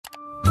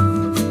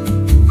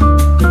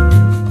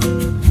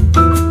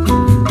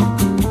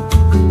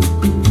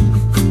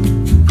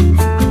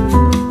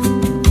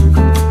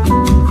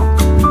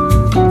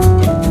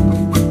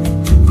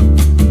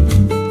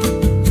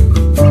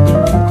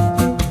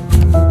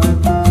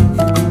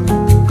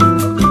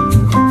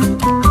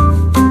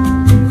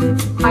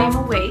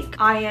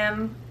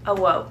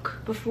awoke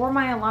before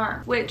my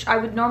alarm, which I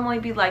would normally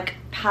be like,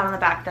 pat on the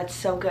back, that's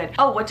so good.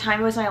 Oh, what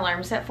time was my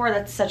alarm set for?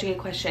 That's such a good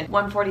question.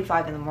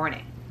 1:45 in the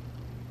morning.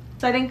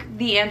 So I think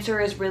the answer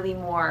is really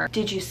more,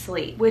 did you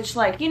sleep? Which,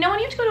 like, you know when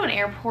you have to go to an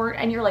airport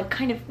and you're like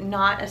kind of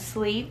not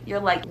asleep, you're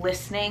like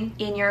listening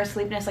in your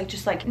asleepness, like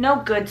just like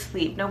no good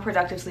sleep, no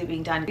productive sleep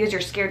being done because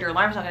you're scared your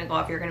alarm's not gonna go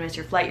off, you're gonna miss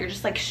your flight, you're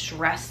just like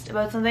stressed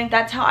about something.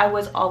 That's how I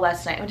was all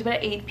last night. I went to bed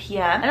at 8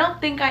 p.m. I don't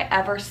think I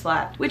ever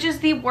slept, which is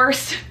the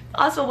worst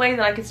possible way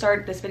that I could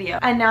start this video.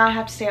 And now I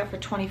have to stay up for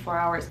 24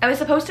 hours. I was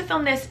supposed to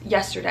film this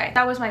yesterday.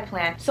 That was my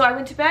plan. So I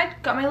went to bed,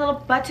 got my little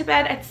butt to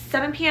bed at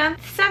 7 p.m.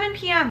 7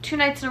 p.m. 2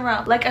 nights in a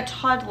row. Like a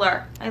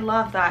toddler. I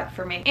love that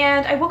for me.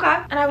 And I woke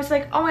up and I was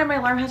like, oh my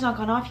alarm has not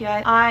gone off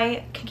yet.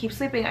 I can keep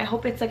sleeping. I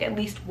hope it's like at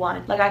least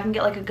 1. Like I can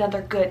get like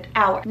another good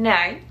hour.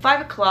 No,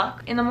 5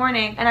 o'clock in the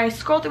morning and I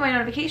scroll through my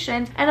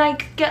notifications and I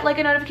get like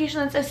a notification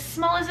that's as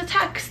small as a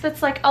text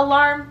that's like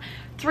alarm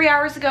 3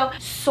 hours ago.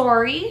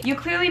 Sorry. You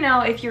clearly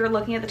know if you're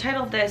looking at the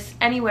title of this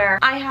anywhere,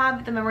 I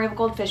have the memory of a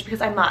goldfish because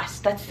I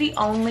must. That's the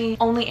only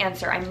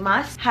answer. I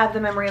must have the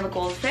memory of a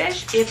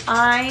goldfish if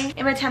I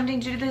am attempting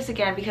to do this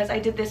again, because I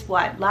did this,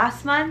 what,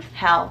 last month?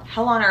 Hell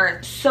on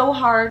earth. So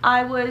hard.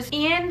 I was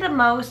in the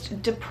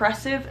most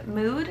depressive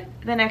mood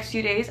the next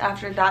few days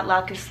after that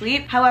lack of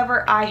sleep.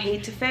 However, I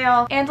hate to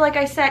fail. And like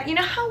I said, you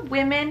know how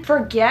women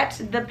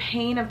forget the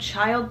pain of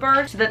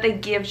childbirth so that they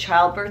give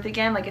childbirth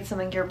again, like it's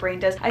something your brain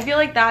does? I feel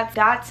like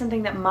that's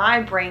something that my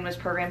brain was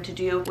programmed to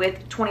do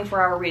with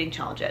 24-hour reading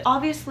challenges.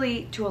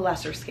 Obviously to a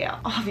lesser scale,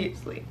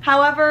 obviously.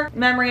 However,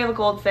 memory of a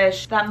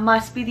goldfish, that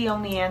must be the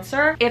only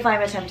answer if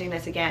I'm attempting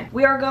this again.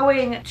 We are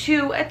going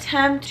to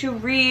attempt to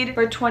read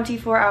for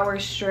 24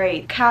 hours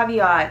straight.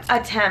 Caveat,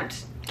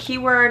 attempt.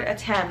 Keyword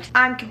attempt.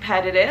 I'm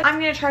competitive. I'm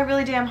gonna try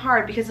really damn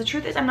hard because the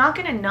truth is I'm not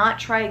gonna not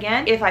try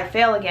again if I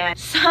fail again.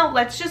 So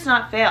let's just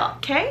not fail,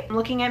 okay? I'm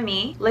looking at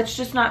me. Let's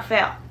just not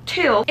fail.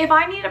 2, if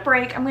I need a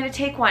break, I'm gonna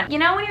take one. You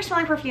know when you're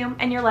smelling perfume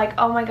and you're like,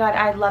 oh my god,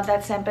 I love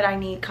that scent, but I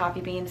need coffee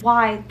beans.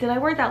 Why did I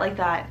word that like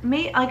that?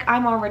 Like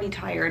I'm already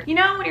tired. You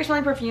know when you're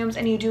smelling perfumes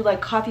and you do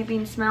like coffee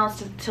bean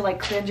smells to like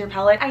cleanse your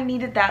palate? I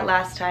needed that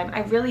last time.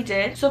 I really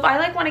did. So if I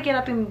like want to get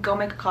up and go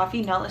make a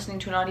coffee, not listening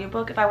to an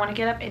audiobook, if I want to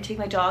get up and take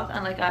my dog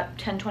on like a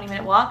 10-20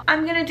 minute walk,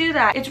 I'm gonna do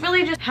that. It's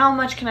really just how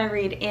much can I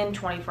read in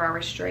 24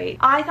 hours straight.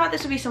 I thought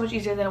this would be so much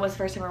easier than it was the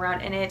first time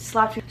around and it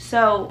slapped me.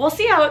 So we'll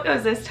see how it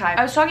goes this time.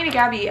 I was talking to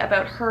Gabby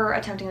about her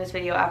attempting this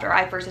video after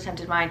I first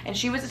attempted mine, and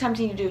she was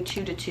attempting to do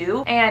 2 to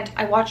 2, and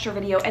I watched her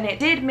video and it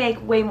did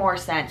make way more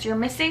sense. You're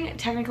missing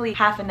technically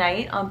half a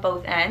night on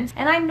both ends,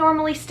 and I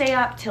normally stay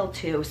up till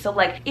 2, so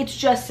like it's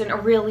just a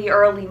really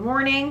early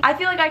morning. I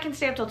feel like I can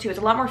stay up till 2. It's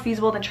a lot more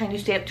feasible than trying to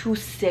stay up to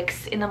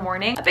 6 in the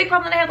morning. A big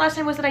problem that I had last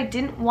time was that I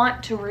didn't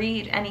want to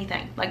read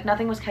anything. Like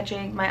nothing was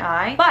catching my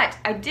eye, but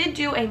I did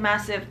do a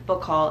massive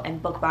book haul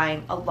and book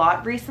buying a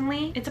lot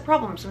recently. It's a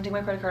problem, so I'm taking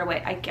my credit card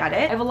away. I get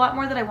it. I have a lot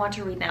more that I want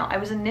to read now. I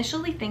was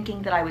initially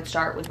thinking that I would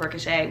start with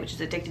Ricochet, which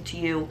is Addicted to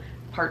You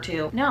Part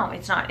 2. No,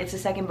 it's not. It's the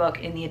second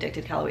book in the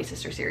Addicted Calloway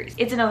Sister series.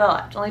 It's a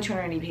novella. It's only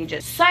 280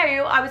 pages. So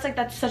I was like,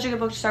 that's such a good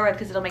book to start with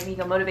because it'll make me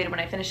feel motivated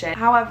when I finish it.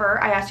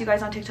 However, I asked you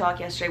guys on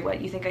TikTok yesterday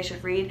what you think I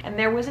should read, and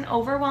there was an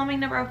overwhelming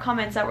number of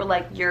comments that were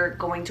like, you're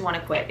going to want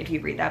to quit if you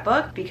read that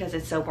book because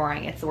it's so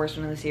boring. It's the worst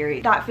one in the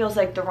series. That feels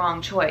like the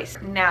wrong choice.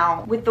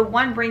 Now, with the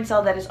one brain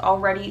cell that is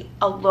already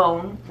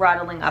alone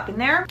rattling up in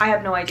there, I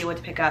have no idea what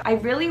to pick up. I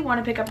really want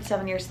to pick up the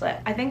 7 Year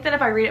Slip. I think that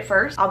if I read it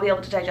first, I'll be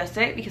able to digest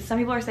it because some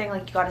people are saying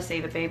like, you gotta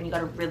save it, babe, and you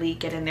gotta really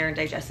get in there and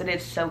digest it.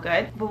 It's so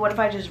good. But what if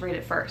I just read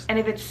it first? And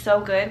if it's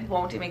so good,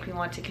 won't it make me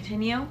want to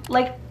continue?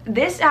 Like,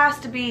 this has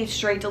to be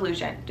straight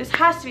delusion. This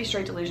has to be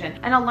straight delusion.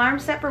 An alarm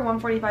set for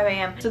 1:45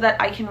 a.m. so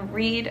that I can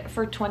read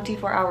for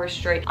 24 hours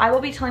straight. I will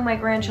be telling my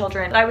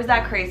grandchildren that I was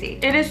that crazy.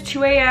 It is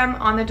 2 a.m.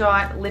 on the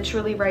dot,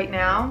 literally right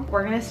now.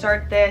 We're gonna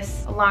start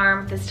this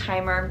alarm, this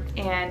timer,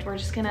 and we're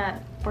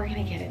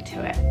gonna get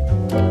into it.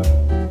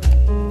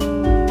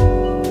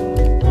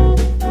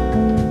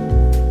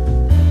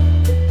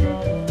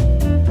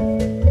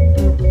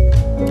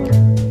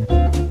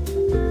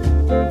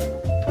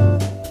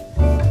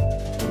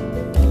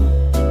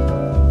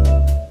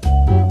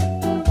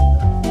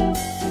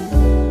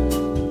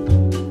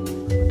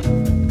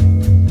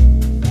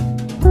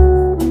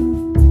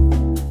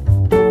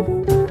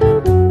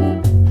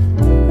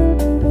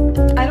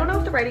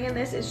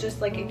 Is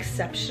just like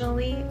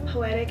exceptionally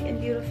poetic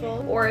and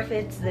beautiful, or if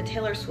it's the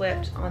Taylor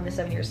Swift on the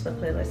 7 Year Slip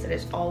playlist that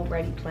is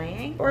already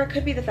playing, or it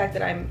could be the fact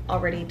that I'm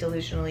already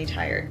delusionally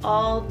tired.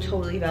 All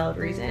totally valid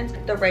reasons.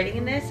 The writing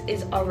in this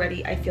is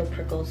already, I feel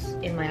prickles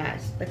in my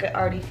eyes. Like I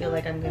already feel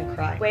like I'm gonna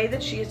cry. The way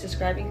that she is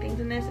describing things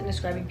in this and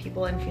describing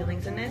people and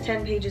feelings in this,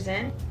 10 pages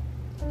in,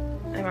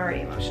 I'm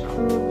already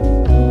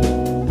emotional.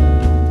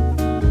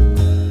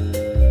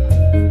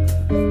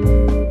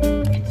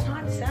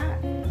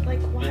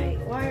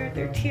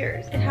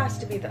 Tears. It has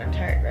to be that I'm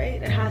tired, right?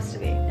 It has to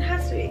be. It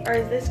has to be. Or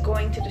is this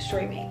going to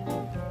destroy me?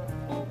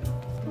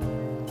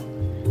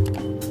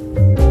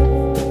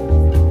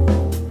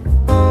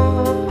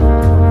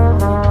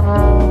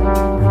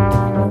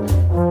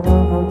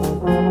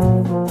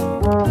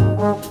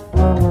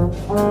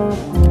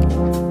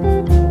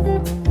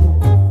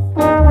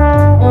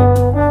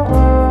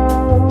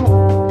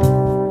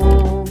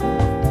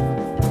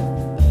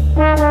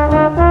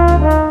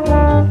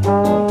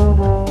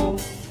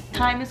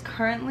 time is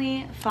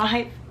currently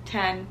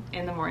 5:10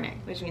 in the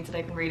morning, which means that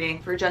I've been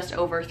reading for just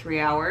over 3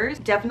 hours.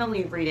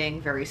 Definitely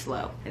reading very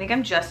slow. I think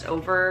I'm just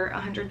over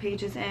 100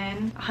 pages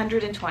in,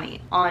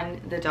 120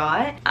 on the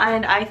dot,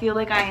 and I feel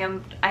like I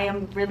am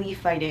really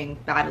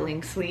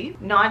battling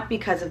sleep, not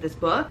because of this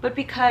book, but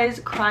because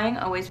crying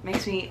always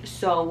makes me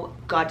so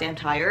goddamn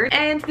tired,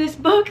 and this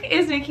book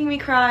is making me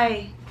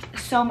cry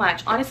so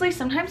much. Honestly,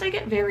 sometimes I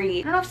get very,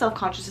 I don't know if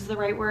self-conscious is the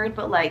right word,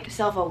 but like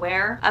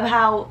self-aware of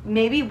how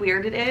maybe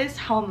weird it is,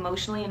 how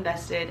emotionally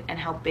invested and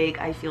how big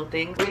I feel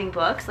things reading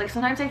books. Like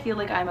sometimes I feel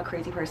like I'm a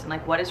crazy person.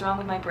 Like what is wrong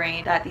with my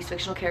brain that these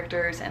fictional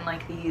characters and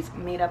like these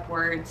made-up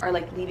words are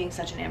like leaving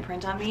such an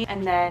imprint on me?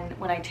 And then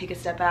when I take a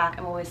step back,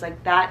 I'm always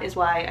like, that is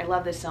why I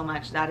love this so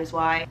much. That is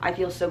why I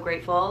feel so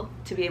grateful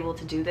to be able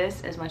to do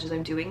this as much as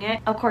I'm doing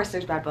it. Of course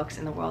there's bad books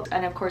in the world,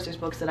 and of course there's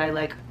books that I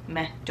like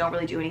meh, don't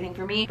really do anything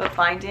for me, but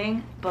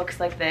finding books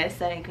like this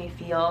that make me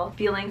feel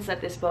feelings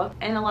that this book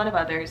and a lot of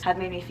others have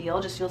made me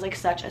feel just feels like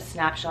such a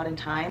snapshot in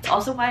time. It's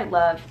also why I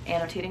love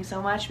annotating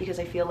so much, because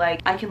I feel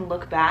like I can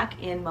look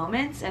back in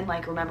moments and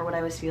like remember what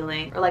I was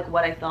feeling or like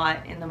what I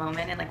thought in the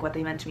moment and like what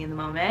they meant to me in the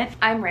moment.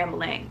 I'm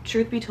rambling.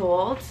 Truth be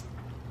told,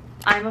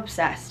 I'm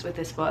obsessed with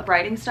this book.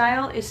 Writing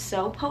style is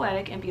so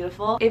poetic and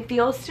beautiful. It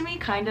feels to me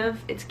kind of,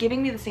 it's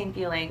giving me the same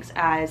feelings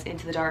as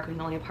Into the Dark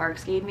Magnolia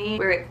Parks gave me,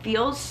 where it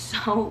feels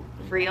so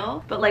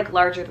real, but like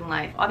larger than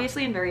life.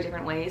 Obviously in very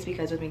different ways,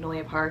 because with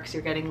Magnolia Parks,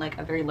 you're getting like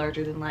a very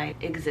larger than life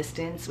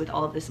existence with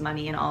all of this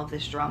money and all of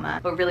this drama,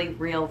 but really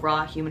real,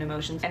 raw human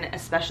emotions, and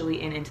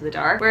especially in Into the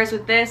Dark. Whereas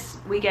with this,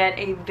 we get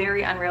a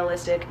very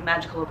unrealistic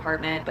magical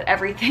apartment, but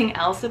everything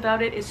else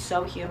about it is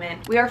so human.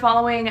 We are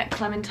following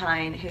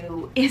Clementine,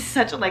 who is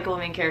such a likable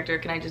main character.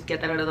 Can I just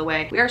get that out of the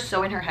way? We are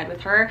so in her head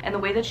with her, and the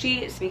way that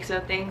she speaks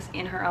about things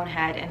in her own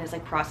head and is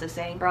like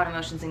processing her own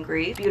emotions and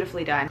grief,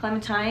 beautifully done.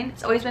 Clementine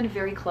has always been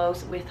very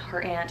close with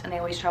her aunt, and they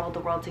always traveled the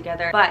world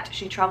together, but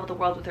she traveled the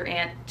world with her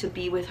aunt to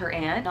be with her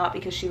aunt, not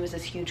because she was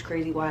this huge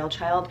crazy wild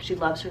child. She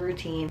loves her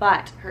routine,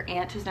 but her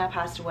aunt has now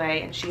passed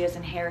away, and she has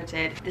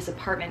inherited this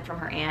apartment from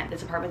her aunt,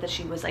 this apartment that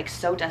she was like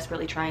so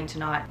desperately trying to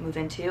not move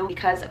into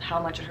because of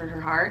how much it hurt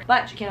her heart.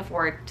 But she can't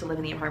afford to live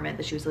in the apartment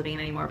that she was living in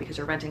anymore because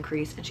her rent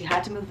increased, and she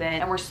had to move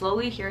in. And we're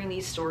slowly hearing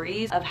these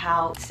stories of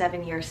how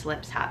 7-year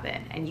slips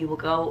happen, and you will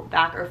go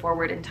back or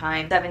forward in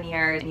time 7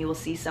 years and you will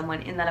see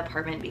someone in that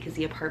apartment because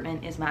the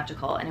apartment is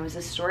magical. And it was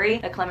a story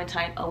that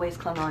Clementine always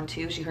clung on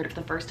to. She heard it for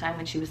the first time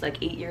when she was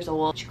like 8 years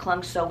old. She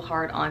clung so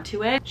hard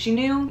onto it. She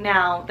knew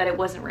now that it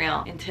wasn't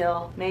real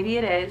until maybe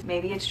it is,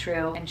 maybe it's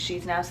true, and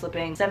she's now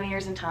slipping 7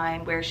 years in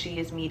time where she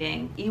is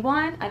meeting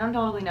Ewan. I don't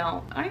totally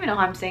know. I don't even know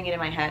how I'm saying it in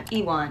my head.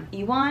 Ewan,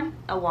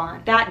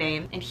 that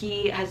name. And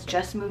he has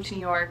just moved to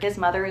New York. His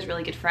mother is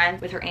really good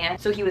friends with her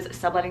aunt, so he was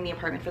subletting the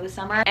apartment for the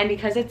summer. And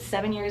because it's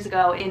 7 years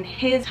ago in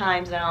his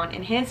time zone,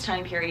 in his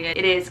time period,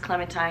 it is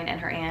Clementine and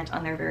her aunt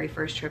on their very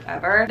first trip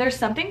ever. There's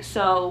something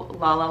so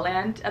La La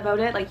Land about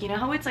it. Like, you know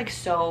how it's like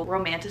so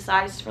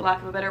romanticized, for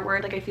lack of a better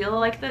word? Like I feel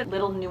like the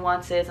little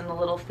nuances and the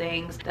little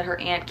things that her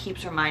aunt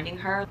keeps reminding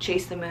her: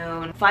 chase the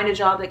moon, find a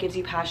job that gives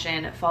you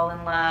passion, fall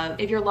in love,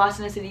 if you're lost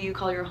in a city you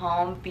call your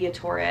home, be a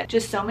tourist.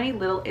 Just so many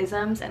little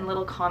isms and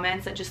little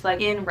comments that just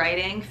like in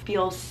writing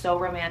feel so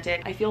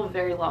romantic. I feel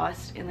very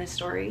lost in this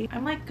story.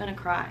 I'm like gonna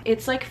cry.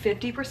 It's like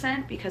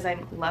 50% because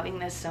I'm loving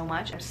this so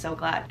much. I'm so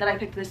glad that I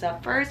picked this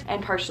up first,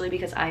 and partially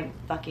because I'm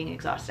fucking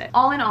exhausted.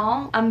 All in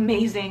all,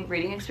 amazing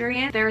reading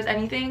experience. If there's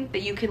anything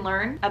that you can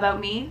learn about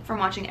me from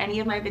watching any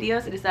of my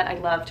videos, it is that I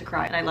love to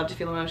cry and I love to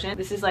feel emotion.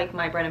 This is like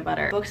my bread and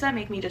butter. Books that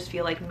make me just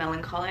feel like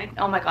melancholic.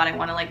 Oh my god, I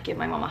want to like give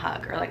my mom a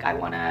hug, or like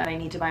I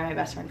need to buy my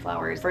best friend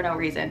flowers for no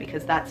reason,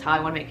 because that's how I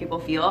want to make people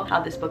feel.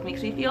 How this book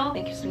makes me feel,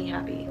 it makes me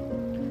happy.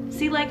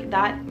 See, like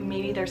that,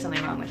 maybe there's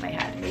something wrong with my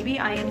head. Maybe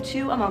I am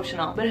too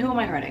emotional, but who am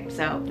I hurting?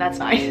 So that's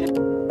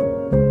fine.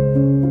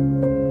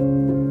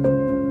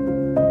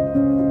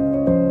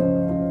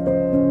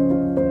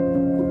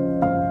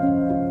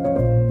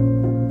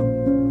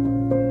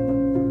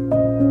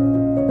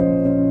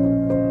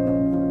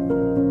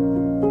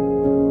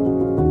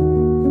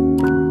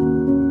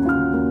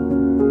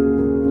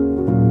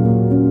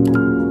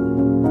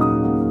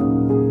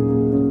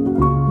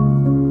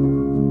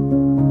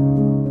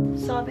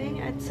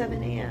 At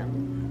 7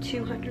 a.m.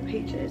 200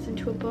 pages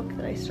into a book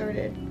that I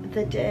started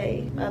the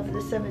day of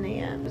the 7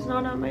 a.m. It's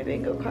not on my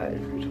bingo card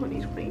for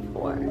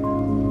 2024.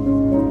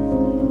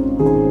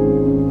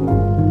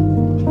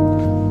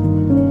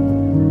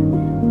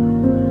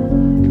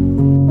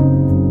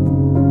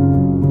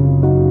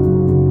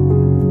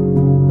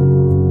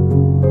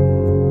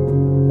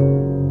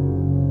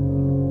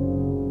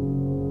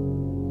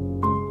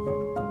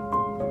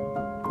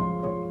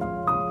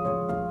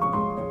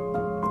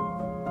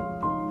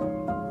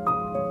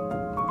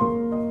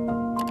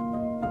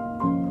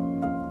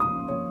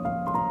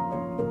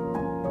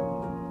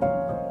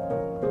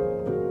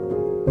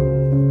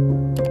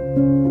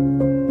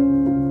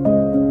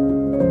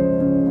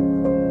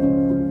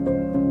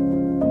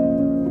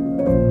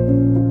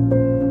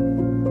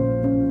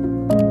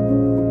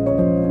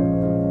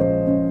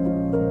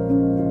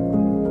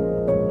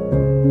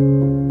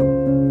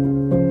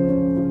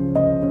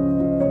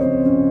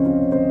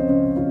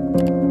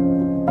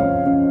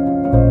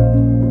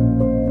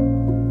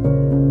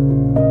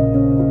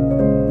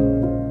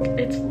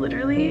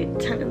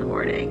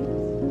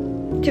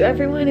 To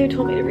everyone who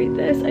told me to read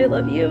this, I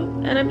love you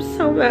and I'm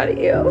so mad at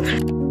you.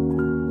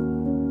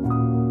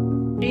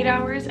 8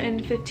 hours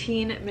and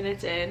 15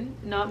 minutes in.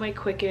 Not my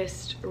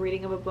quickest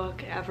reading of a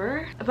book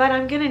ever, but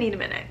I'm gonna need a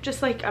minute,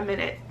 just like a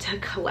minute to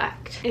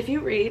collect. If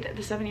you read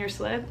The 7-Year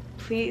Slip,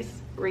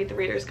 please read the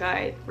reader's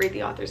guide, read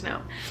the author's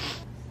note.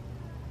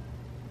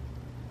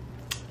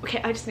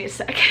 Okay, I just need a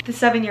sec. The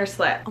 7-Year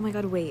Slip. Oh my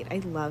god, wait, I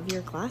love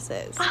your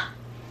glasses.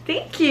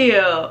 Thank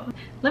you.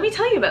 Let me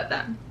tell you about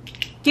them.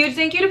 Huge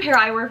thank you to Pair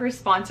Eyewear for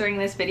sponsoring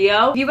this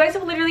video. If you guys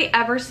have literally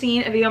ever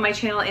seen a video on my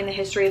channel in the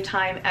history of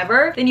time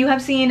ever, then you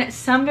have seen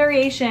some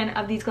variation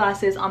of these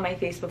glasses on my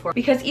face before.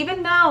 Because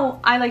even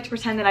though I like to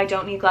pretend that I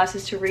don't need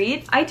glasses to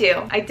read, I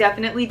do. I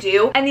definitely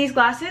do. And these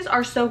glasses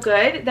are so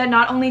good that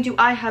not only do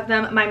I have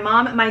them, my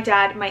mom, my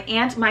dad, my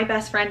aunt, my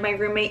best friend, my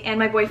roommate, and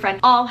my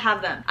boyfriend all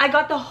have them. I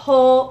got the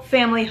whole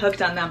family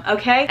hooked on them,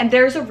 okay? And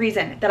there's a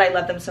reason that I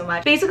love them so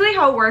much. Basically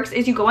how it works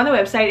is you go on the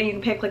website and you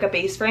can pick like a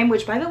base frame,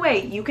 which by the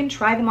way, you can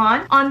try them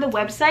on the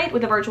website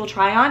with a virtual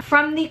try-on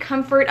from the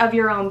comfort of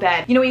your own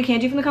bed. You know what you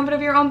can't do from the comfort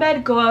of your own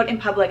bed? Go out in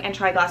public and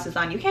try glasses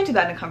on. You can't do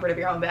that in the comfort of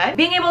your own bed.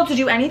 Being able to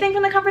do anything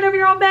from the comfort of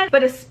your own bed,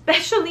 but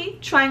especially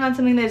trying on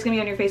something that is gonna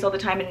be on your face all the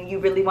time and you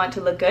really want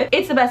to look good,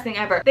 it's the best thing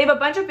ever. They have a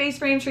bunch of base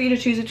frames for you to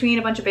choose between,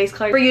 a bunch of base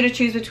colors for you to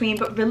choose between,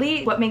 but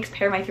really what makes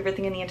Pair my favorite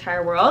thing in the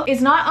entire world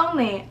is not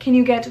only can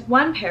you get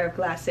one pair of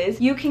glasses,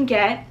 you can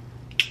get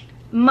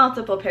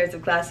multiple pairs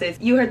of glasses.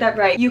 You heard that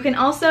right. You can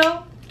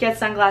also get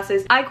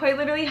sunglasses. I quite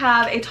literally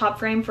have a top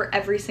frame for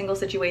every single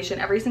situation,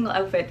 every single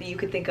outfit that you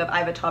could think of. I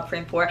have a top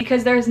frame for,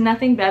 because there's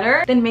nothing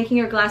better than making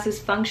your glasses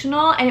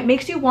functional, and it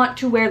makes you want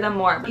to wear them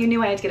more. You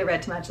knew I had to get a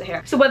red to match the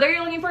hair. So whether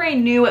you're looking for a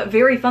new,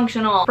 very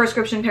functional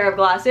prescription pair of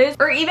glasses,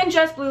 or even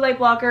just blue light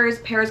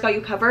blockers, Pair's got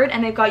you covered,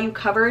 and they've got you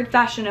covered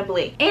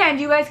fashionably. And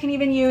you guys can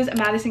even use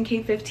Madison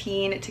Kate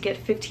 15 to get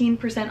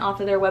 15% off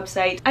of their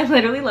website. I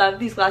literally love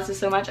these glasses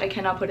so much, I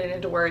cannot put it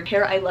into words.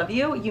 Pair, I love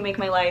you. You make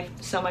my life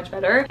so much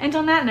better. And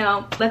on that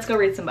note, let's go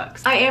read some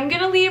books. I am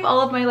gonna leave all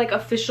of my like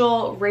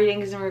official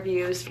ratings and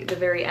reviews at the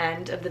very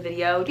end of the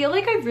video. I feel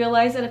like I've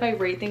realized that if I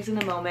rate things in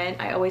the moment,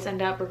 I always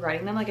end up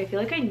regretting them. Like I feel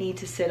like I need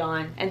to sit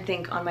on and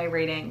think on my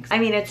ratings. I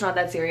mean, it's not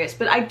that serious,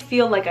 but I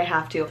feel like I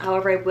have to.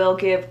 However, I will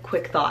give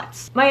quick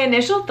thoughts. My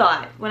initial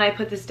thought when I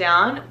put this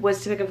down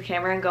was to pick up the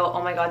camera and go,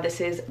 oh my god,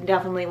 this is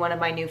definitely one of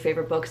my new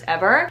favorite books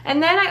ever.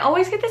 And then I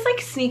always get this like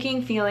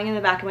sneaking feeling in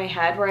the back of my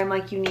head where I'm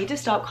like, you need to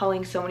stop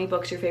calling so many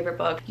books your favorite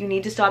book. You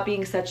need to stop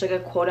being such like a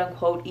quote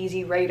unquote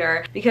easy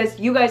rater, because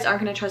you guys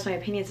aren't going to trust my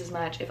opinions as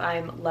much if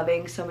I'm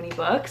loving so many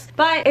books.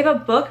 But if a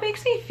book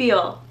makes me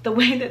feel the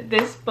way that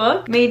this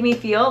book made me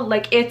feel,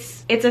 like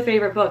it's a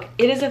favorite book.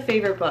 It is a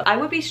favorite book. I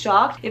would be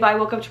shocked if I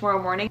woke up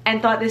tomorrow morning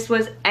and thought this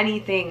was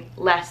anything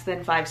less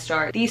than 5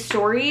 stars. The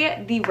story,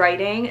 the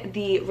writing,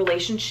 the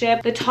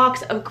relationship, the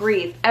talks of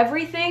grief,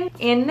 everything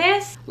in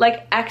this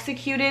like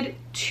executed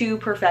to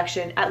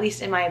perfection, at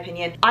least in my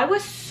opinion. I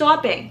was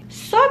sobbing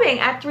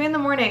at 3 in the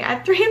morning,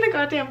 at 3 in the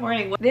goddamn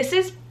morning. This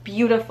is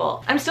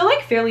beautiful. I'm still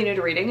like fairly new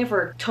to reading, if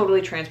we're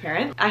totally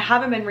transparent. I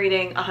haven't been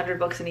reading 100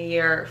 books in a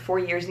year for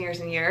years and years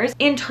and years.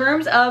 In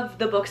terms of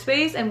the book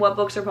space and what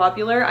books are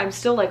popular, I'm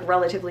still like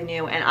relatively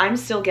new, and I'm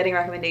still getting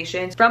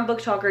recommendations from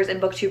BookTokers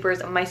and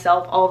BookTubers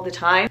myself all of the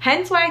time.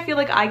 Hence why I feel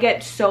like I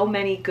get so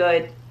many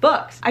good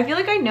books. I feel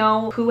like I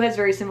know who has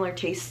very similar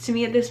tastes to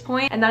me at this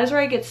point, and that is where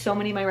I get so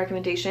many of my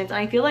recommendations. And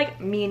I feel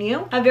like me and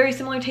you have very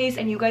similar tastes,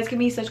 and you guys give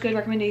me such good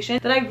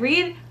recommendations that I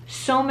read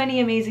so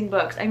many amazing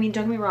books. I mean,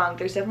 don't get me wrong,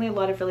 there's definitely a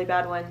lot of really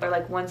bad ones, or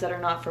like ones that are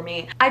not for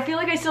me. I feel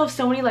like I still have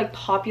so many like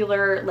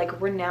popular,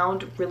 like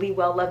renowned, really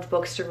well-loved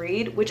books to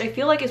read, which I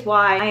feel like is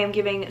why I am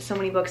giving so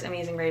many books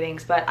amazing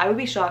ratings. But I would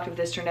be shocked if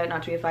this turned out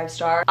not to be a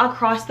 5-star.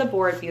 Across the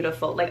board,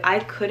 beautiful. Like I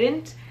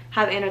couldn't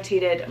have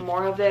annotated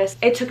more of this.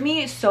 It took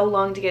me so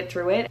long to get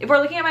through it. If we're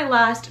looking at my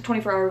last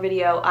 24-hour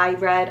video, I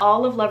read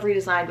all of Love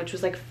Redesigned, which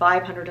was like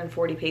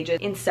 540 pages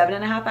in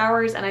 7.5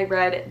 hours, and I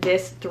read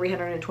this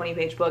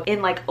 320-page book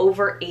in like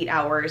over 8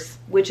 hours,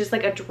 which is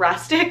like a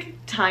drastic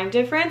time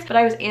difference. But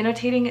I was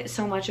annotating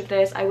so much of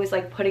this. I was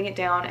like putting it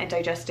down and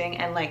digesting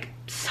and like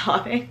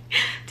sobbing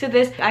to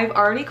this. I've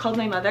already called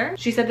my mother.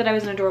 She said that I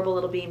was an adorable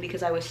little bean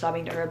because I was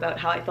sobbing to her about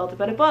how I felt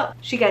about a book.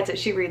 She gets it.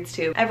 She reads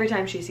too. Every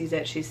time she sees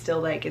it, she's still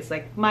like, it's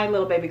like my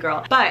little baby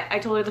girl. But I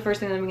told her the first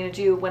thing that I'm gonna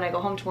do when I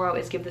go home tomorrow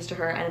is give this to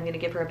her, and I'm gonna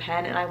give her a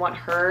pen, and I want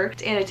her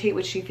to annotate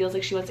what she feels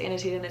like she wants to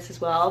annotate in this as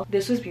well.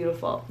 This was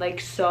beautiful. Like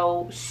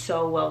so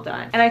well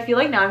done. And I feel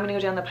like now I'm gonna go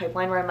down the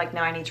pipeline where I'm like,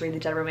 now I need to read The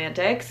Dead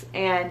Romantics,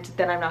 and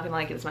then I'm not gonna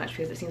like it as much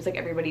because it seems like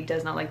everybody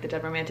does not like The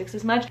Dead Romantics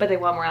as much, but they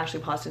want more Ashley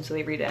Poston, so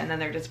they read it and then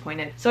they're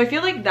disappointed. So I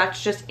feel like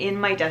that's just in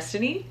my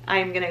destiny.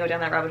 I'm gonna go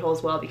down that rabbit hole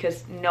as well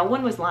because no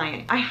one was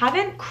lying. I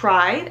haven't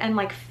cried and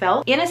like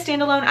felt in a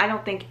standalone, I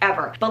don't think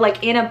ever, but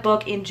like in a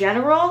book in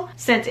general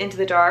since Into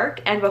the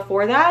Dark, and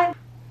before that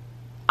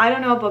I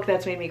don't know a book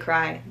that's made me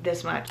cry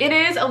this much. It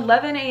is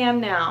 11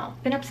 a.m. now.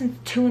 Been up since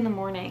 2 in the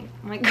morning.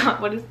 Oh my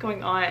god, what is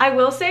going on? I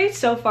will say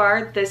so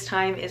far this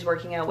time is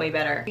working out way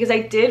better because I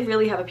did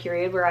really have a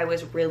period where I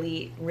was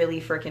really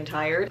freaking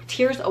tired.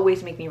 Tears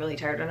always make me really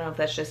tired. I don't know if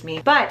that's just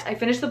me. But I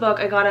finished the book,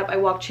 I got up, I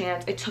walked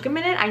Chance. It took a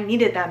minute. I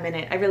needed that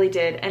minute. I really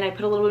did. And I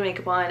put a little bit of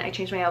makeup on. I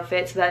changed my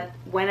outfit so that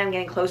when I'm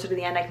getting closer to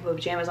the end, I can put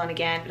pajamas on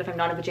again. But if I'm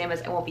not in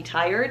pajamas, I won't be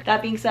tired.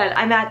 That being said,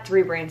 I'm at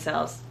 3 brain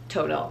cells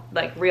total,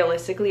 like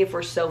realistically, if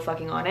we're so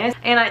fucking honest,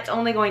 and it's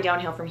only going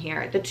downhill from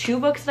here. The 2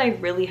 books that I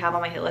really have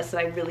on my hit list that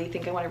I really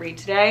think I want to read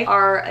today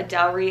are A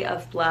Dowry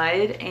of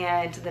Blood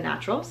and The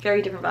Naturals.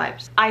 Very different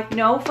vibes. I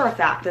know for a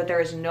fact that there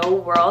is no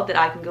world that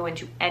I can go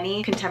into,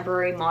 any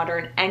contemporary,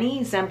 modern,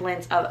 any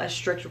semblance of a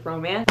strict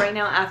romance right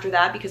now after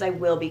that, because I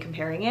will be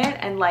comparing it,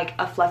 and like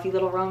a fluffy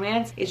little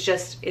romance,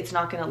 it's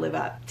not gonna live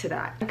up to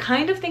that. I'm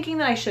kind of thinking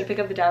that I should pick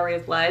up The Dowry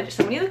of Blood.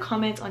 So many of the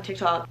comments on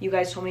TikTok, you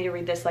guys told me to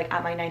read this like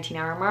at my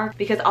 19-hour mark,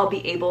 because I'll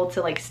be able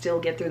to like still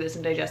get through this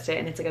and digest it,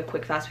 and it's like a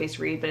quick fast-paced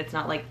read, but it's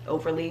not like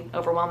overly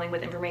overwhelming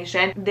with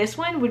information. This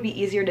one would be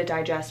easier to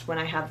digest when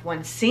I have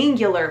one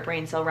singular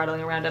brain cell rattling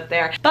around up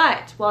there,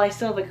 but while I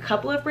still have a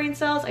couple of brain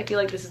cells, I feel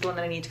like this is the one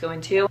that I need to go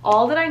into.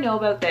 All that I know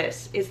about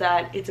this is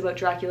that it's about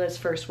Dracula's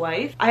first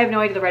wife. I have no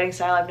idea the writing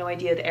style, I have no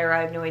idea the era,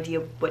 I have no idea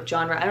what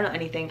genre, I don't know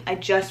anything. I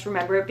just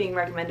remember it being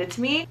recommended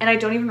to me, and I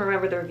don't even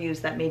remember the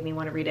reviews that made me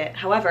want to read it.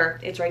 However,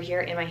 it's right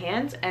here in my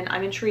hands, and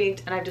I'm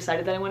intrigued, and I've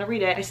decided that I want to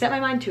read it. I set my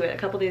mind to it a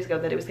couple days ago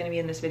that it was going to be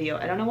in this video.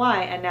 I don't know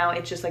why, and now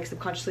it's just like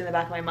subconsciously in the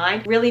back of my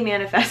mind, really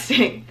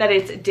manifesting that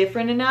it's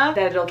different enough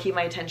that it'll keep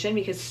my attention,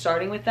 because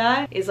starting with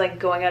that is like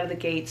going out of the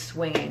gate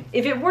swinging.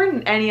 If it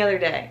weren't any other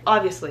day,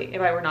 obviously,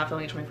 if I were not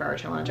filming a 24-hour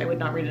challenge, I would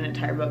not read an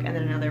entire book and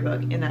then another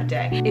book in that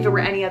day. If it were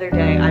any other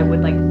day, I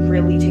would like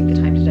really take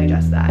the time to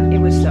digest that. It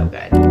was so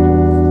good.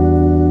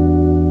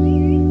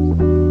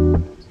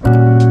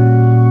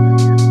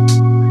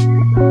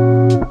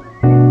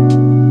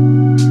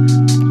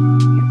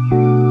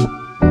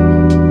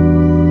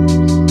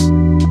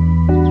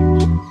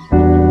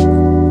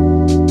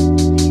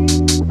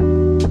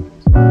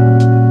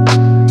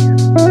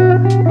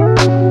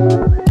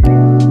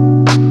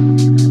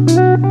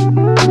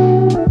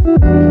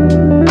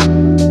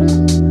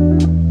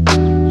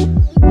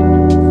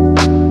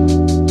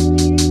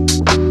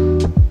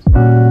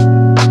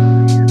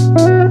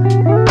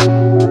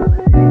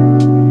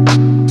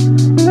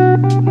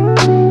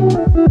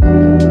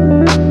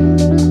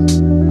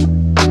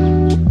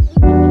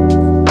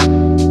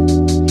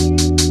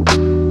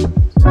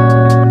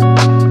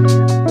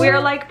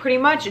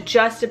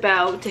 Just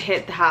about to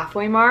hit the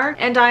halfway mark,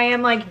 and I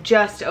am like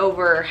just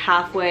over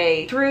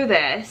halfway through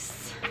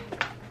this.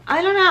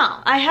 I don't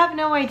know. I have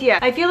no idea.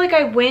 I feel like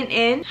I went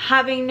in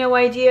having no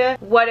idea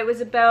what it was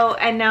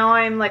about, and now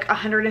I'm like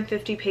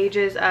 150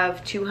 pages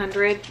of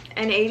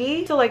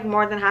 280, so like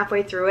more than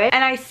halfway through it,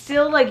 and I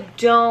still like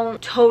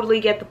don't totally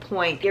get the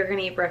point. You're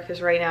gonna eat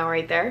breakfast right now,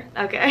 right there.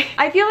 Okay.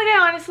 I feel like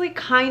I honestly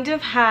kind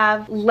of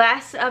have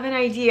less of an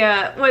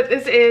idea what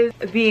this is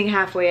being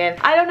halfway in.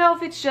 I don't know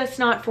if it's just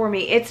not for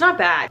me. It's not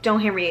bad. Don't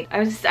hear me.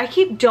 I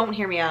keep don't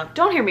hear me out.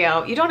 Don't hear me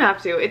out. You don't have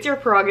to. It's your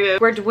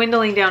prerogative. We're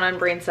dwindling down on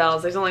brain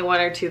cells. There's only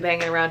 1 or 2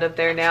 hanging around up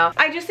there now.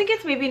 I just think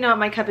it's maybe not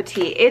my cup of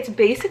tea. It's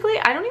basically,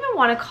 I don't even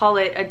want to call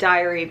it a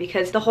diary,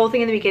 because the whole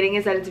thing in the beginning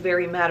is that it's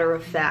very matter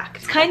of fact.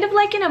 It's kind of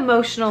like an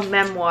emotional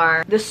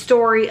memoir. The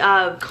story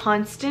of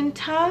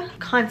Constanta,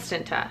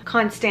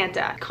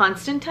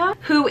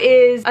 who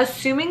is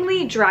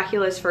assumingly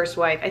Dracula's first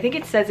wife. I think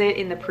it says it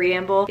in the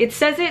preamble. It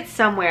says it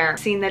somewhere,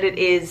 seeing that it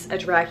is a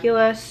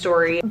Dracula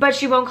story, but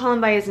she won't call him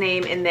by his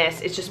name in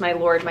this. It's just my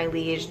lord, my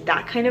liege,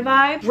 that kind of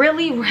vibe.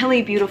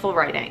 Really beautiful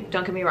writing.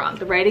 Don't get me wrong.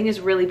 The writing is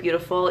really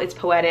beautiful. It's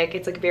poetic.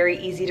 It's like very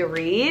easy to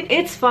read.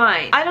 It's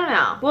fine. I don't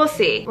know. We'll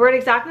see. We're at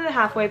exactly the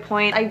halfway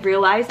point. I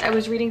realized I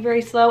was reading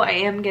very slow. I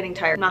am getting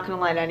tired. I'm not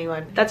gonna lie to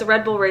anyone. That's a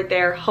Red Bull right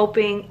there,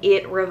 hoping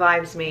it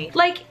revives me.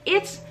 Like,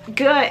 it's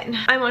good.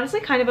 I'm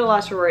honestly kind of at a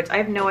loss for words. I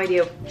have no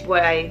idea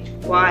why.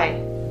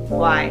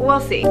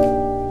 We'll see.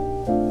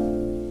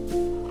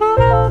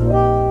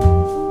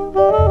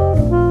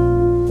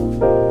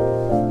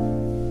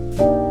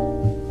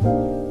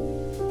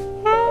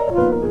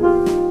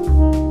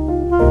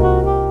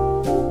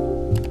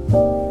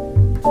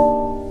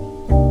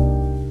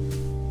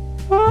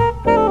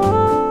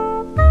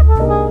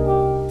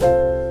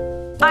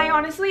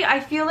 I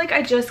feel like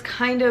I just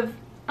kind of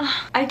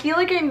I feel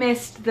like I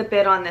missed the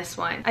bit on this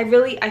one.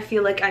 I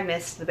feel like I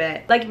missed the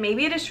bit. Like,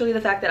 maybe it is truly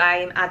the fact that I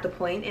am at the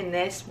point in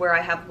this where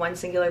I have one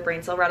singular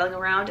brain cell rattling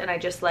around, and I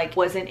just like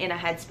wasn't in a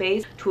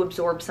headspace to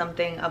absorb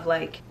something of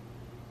like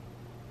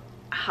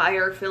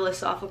higher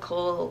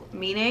philosophical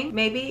meaning,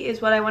 maybe,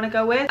 is what I want to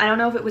go with. I don't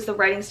know if it was the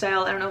writing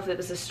style. I don't know if it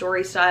was the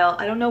story style.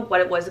 I don't know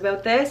what it was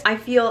about this. I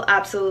feel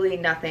absolutely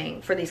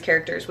nothing for these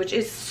characters, which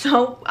is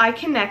so, I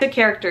connect to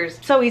characters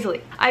so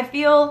easily. I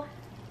feel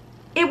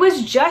It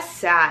was just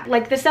sad.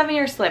 Like the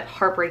 7-Year Slip,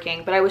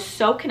 heartbreaking, but I was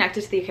so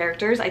connected to the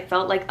characters. I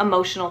felt like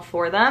emotional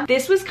for them.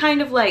 This was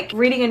kind of like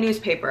reading a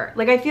newspaper.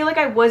 Like I feel like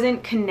I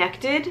wasn't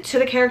connected to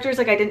the characters.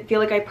 Like I didn't feel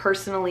like I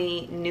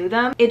personally knew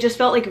them. It just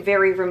felt like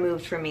very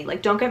removed from me.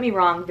 Like don't get me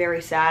wrong,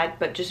 very sad,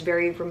 but just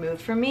very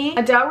removed from me.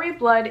 A Dowry of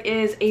Blood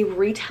is a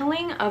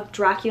retelling of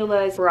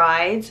Dracula's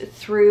brides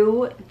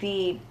through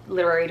the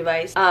literary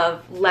device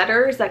of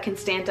letters that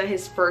Constanta,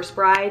 his first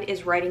bride,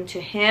 is writing to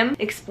him,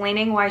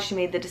 explaining why she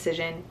made the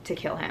decision to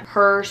kill him.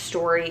 Her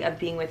story of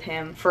being with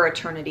him for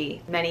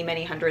eternity, many,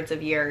 many hundreds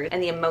of years,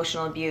 and the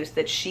emotional abuse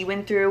that she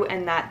went through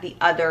and that the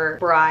other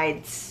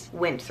brides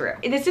went through.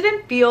 This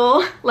didn't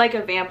feel like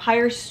a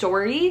vampire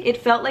story. It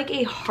felt like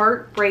a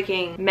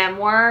heartbreaking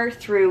memoir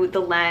through the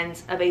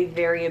lens of a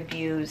very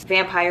abused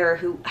vampire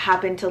who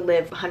happened to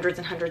live hundreds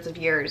and hundreds of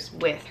years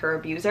with her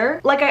abuser.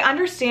 Like I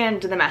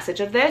understand the message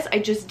of this, I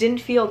just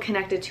didn't feel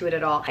connected to it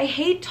at all. I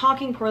hate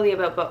talking poorly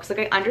about books. Like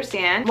I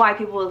understand why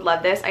people would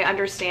love this. I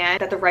understand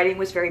that the writing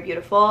was very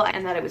beautiful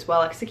and that it was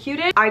well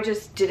executed. I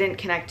just didn't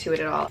connect to it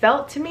at all. It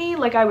felt to me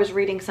like I was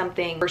reading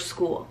something for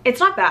school. It's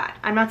not bad.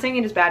 I'm not saying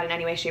it is bad in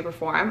any way, shape, or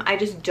form. I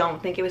just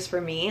don't think it was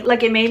for me.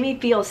 Like it made me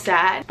feel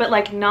sad, but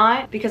like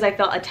not because I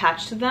felt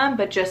attached to them,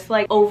 but just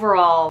like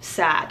overall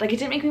sad. Like it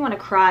didn't make me want to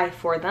cry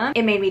for them.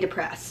 It made me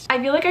depressed.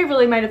 I feel like I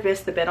really might have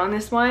missed the bit on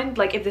this one.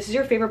 Like if this is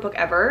your favorite book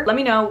ever, let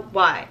me know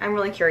why. I'm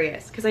really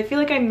curious because I feel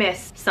like I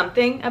missed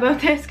something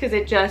about this because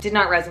it just did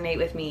not resonate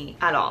with me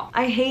at all.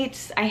 I hate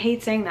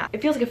saying that.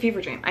 It feels like a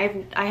fever dream.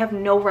 I have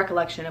no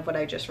recollection of what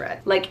I just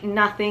read. Like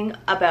nothing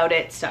about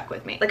it stuck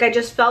with me. Like I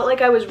just felt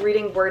like I was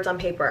reading words on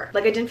paper.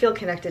 Like I didn't feel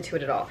connected to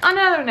it at all. On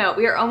another note,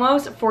 we are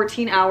almost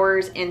 14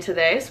 hours into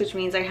this, which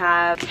means I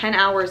have 10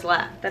 hours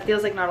left. That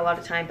feels like not a lot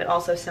of time, but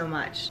also so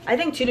much. I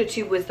think 2 to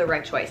 2 was the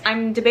right choice.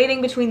 I'm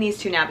debating between these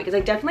two now because I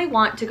definitely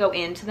want to go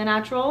into the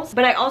naturals,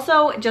 but I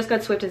also just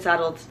got Swift and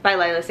Saddled by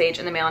Lila Sage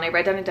in the mail and I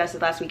read Done and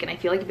Dusted last week and I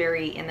feel like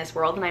very in this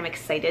world and I'm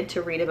excited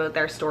to read about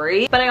their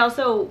story, but I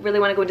also really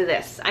want to go into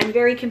this. I'm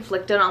very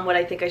conflicted on what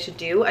I think I should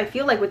do. I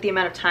feel like with the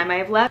amount of time I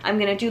have left, I'm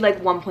gonna do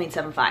like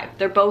 1.75.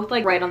 They're both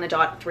like right on the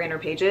dot,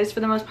 300 pages for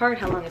the most part.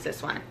 How long is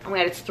this one? Oh my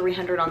god, it's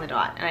 300 on the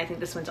dot, and I think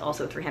this one's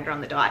also 300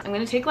 on the dot. I'm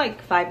gonna take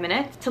like 5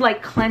 minutes to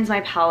like cleanse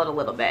my palate a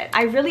little bit.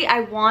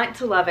 I want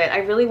to love it. I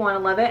really want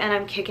to love it, and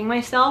I'm kicking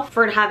myself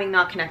for having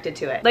not connected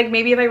to it. Like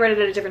maybe if I read it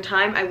at a different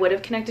time, I would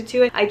have connected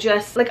to it. I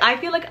just like, I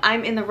feel like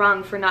I'm in the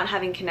wrong for not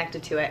having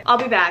connected to it. I'll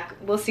be back.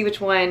 We'll see which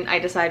one I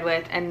decide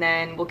with, and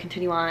then we'll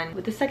continue on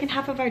with the second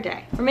half of our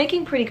day. We're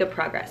making pretty good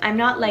progress. I'm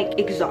not like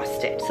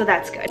exhausted, so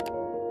that's good.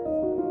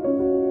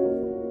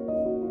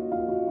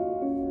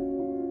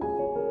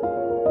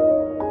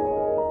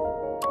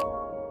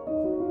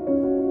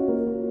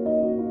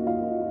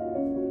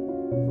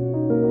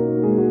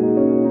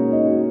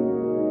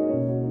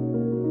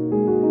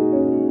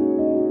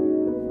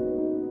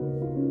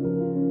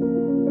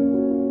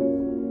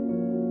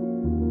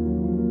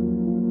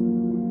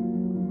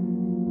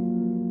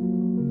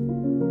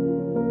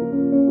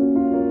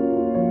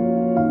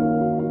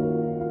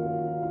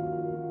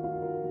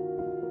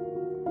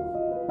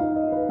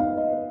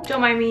 Don't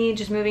mind me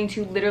just moving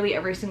to literally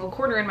every single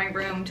corner in my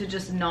room to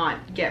just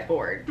not get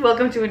bored.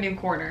 Welcome to a new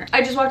corner.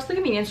 I just walked to the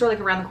convenience store like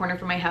around the corner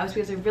from my house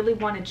because I really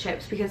wanted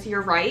chips, because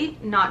you're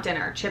right, not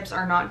dinner. Chips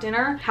are not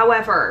dinner.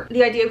 However,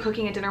 the idea of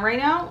cooking a dinner right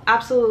now,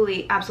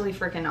 absolutely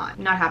freaking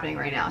not happening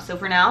right now. So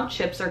for now,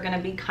 chips are gonna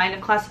be kind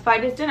of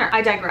classified as dinner.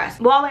 I digress.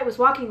 While I was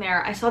walking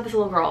there, I saw this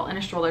little girl in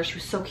a stroller. She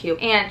was so cute,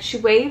 and she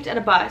waved at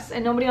a bus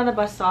and nobody on the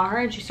bus saw her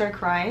and she started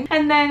crying.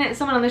 And then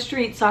someone on the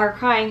street saw her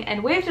crying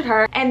and waved at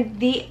her, and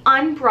the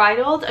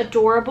unbridled,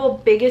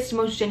 adorable, biggest,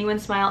 most genuine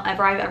smile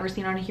ever I've ever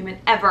seen on a human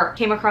ever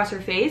came across her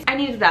face. I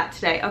needed that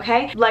today,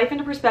 okay? Life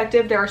into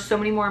perspective, there are so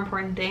many more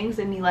important things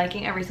than me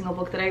liking every single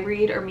book that I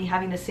read or me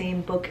having the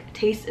same book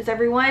taste as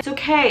everyone. It's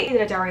okay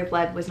that A Dowry of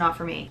Blood was not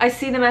for me. I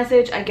see the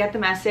message, I get the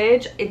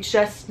message, it's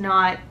just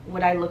not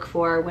what I look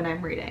for when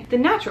I'm reading. The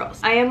Naturals.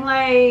 I am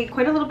like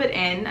quite a little bit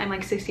in. I'm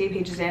like 68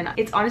 pages in.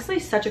 It's honestly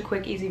such a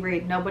quick, easy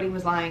read. Nobody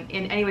was lying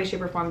in any way,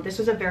 shape, or form. This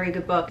was a very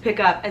good book to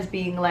pick up as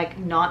being like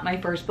not my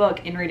first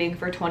book in reading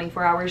for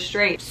 24 hours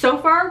straight. So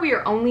far, we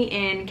are only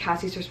in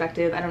Cassie's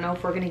perspective. I don't know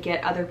if we're gonna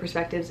get other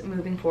perspectives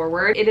moving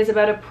forward. It is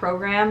about a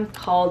program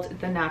called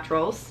The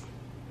Naturals,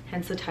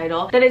 hence the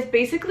title, that is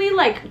basically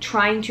like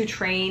trying to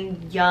train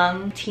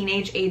young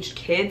teenage aged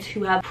kids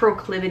who have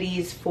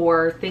proclivities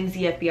for things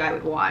the FBI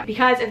would want.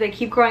 Because if they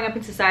keep growing up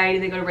in society,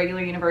 they go to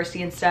regular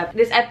university and stuff,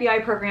 this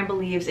FBI program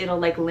believes it'll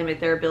like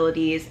limit their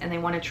abilities, and they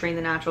want to train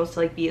the Naturals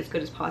to like be as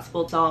good as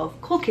possible to solve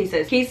cold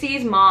cases.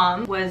 Casey's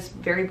mom was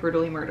very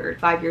brutally murdered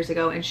 5 years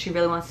ago, and she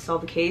really wants to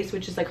solve the case,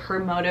 which is like her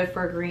motive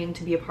for agreeing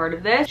to be a part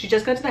of this. She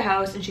just got to the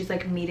house and she's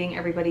like meeting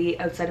everybody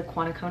outside of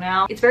Quantico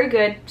now. It's very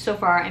good so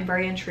far. I'm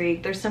very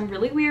intrigued. There's some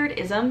really weird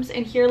isms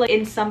in here. Like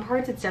in some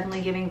parts it's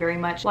definitely giving very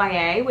much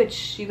YA,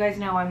 which you guys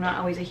know I'm not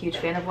always a huge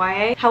fan of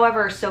YA.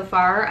 However, so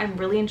far I'm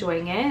really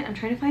enjoying it. I'm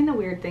trying to find the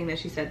weird thing that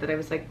she said that I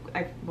was like,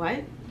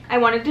 what? I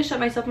wanted to shut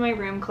myself in my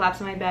room, collapse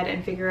in my bed,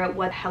 and figure out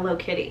what Hello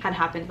Kitty had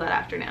happened that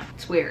afternoon.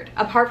 It's weird.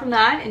 Apart from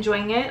that,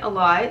 enjoying it a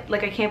lot.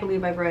 Like, I can't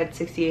believe I've read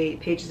 68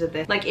 pages of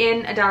this. Like,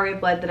 in A Diary of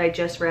Blood that I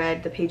just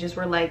read, the pages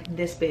were like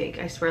this big.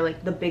 I swear,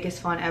 like the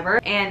biggest font ever.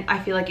 And I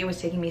feel like it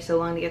was taking me so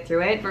long to get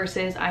through it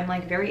versus I'm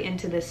like very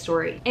into this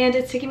story. And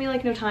it's taking me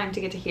like no time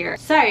to get to here.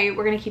 So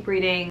we're gonna keep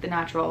reading The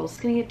Naturals. It's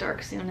gonna get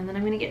dark soon and then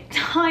I'm gonna get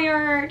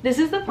tired. This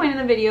is the point in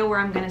the video where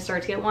I'm gonna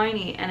start to get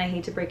whiny, and I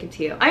hate to break it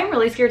to you. I'm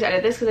really scared to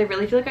edit this because I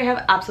really feel like I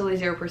have absolutely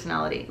zero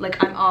personality.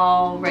 Like, I'm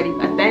already,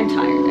 I've been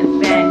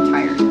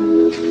tired.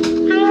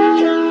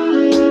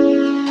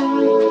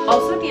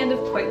 Also, at the end of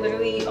quite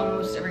literally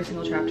almost every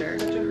single chapter,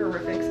 such a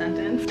horrific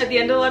sentence. At the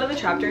end of a lot of the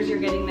chapters, you're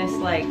getting this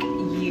like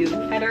you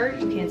header.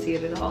 You can't see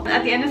it at all.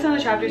 At the end of some of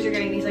the chapters, you're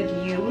getting these like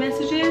you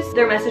messages.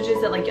 They're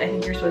messages that like I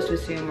think you're supposed to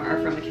assume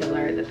are from a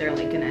killer that they're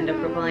like gonna end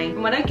up replying.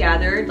 From what I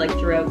gathered, like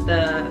throughout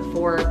the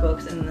 4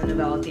 books and the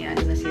novella at the end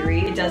in the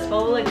series, it does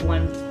follow like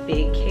one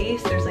big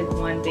case. There's like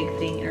one big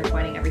thing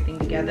intertwining everything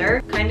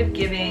together, kind of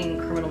giving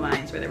Criminal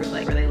Minds where there was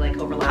like where they like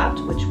overlapped,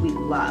 which we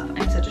love.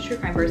 I'm such a true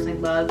crime person. I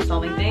love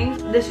solving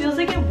things. This feels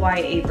like a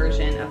YA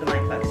version of the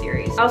Mindfuck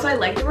series. Also, I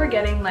like that we're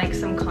getting like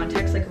some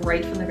context like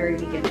right from the very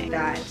beginning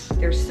that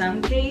there's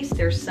some case,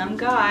 there's some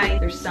guy,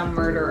 there's some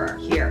murderer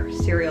here,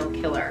 serial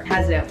killer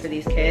has it out for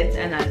these kids,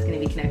 and that is going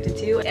to be connected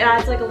to. It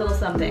adds like a little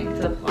something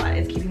to the plot.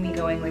 It's keeping me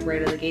going like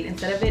right out of the gate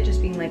instead of it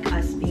just being like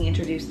us being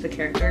introduced to the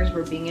characters.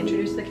 We're being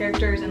introduced to the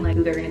characters and like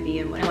who they're going to be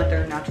and what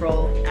their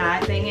natural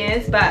at thing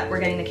is, but we're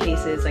getting the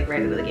cases like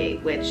right out of the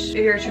gate, which if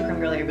you're a true crime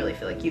girly, I really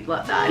feel like you'd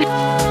love that.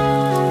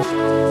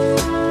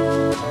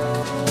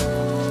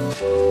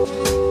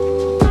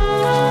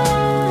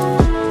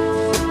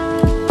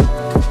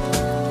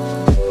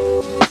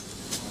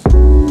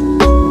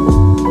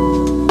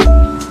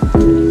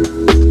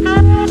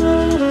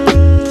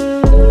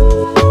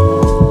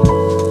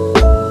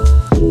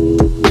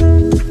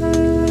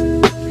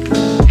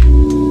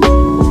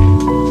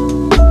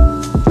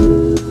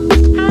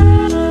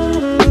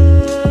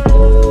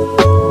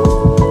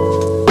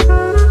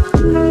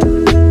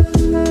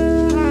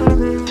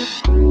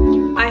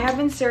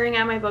 Staring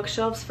at my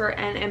bookshelves for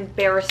an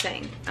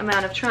embarrassing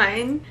amount of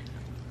time.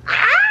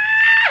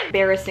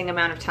 Embarrassing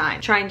amount of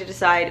time trying to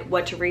decide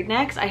what to read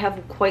next. I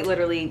have quite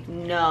literally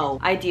no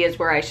ideas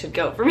where I should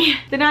go from here.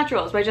 The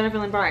Naturals by Jennifer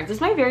Lynn Barnes. This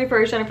is my very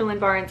first Jennifer Lynn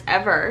Barnes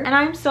ever, and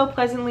I'm so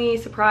pleasantly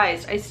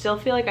surprised. I still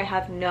feel like I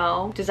have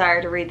no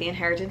desire to read The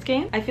Inheritance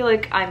Game. I feel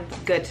like I'm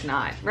good to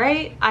not,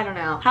 right? I don't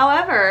know.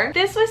 However,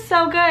 this was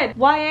so good.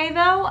 YA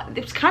though,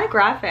 it's kind of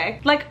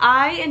graphic. Like,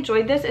 I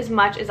enjoyed this as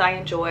much as I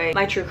enjoy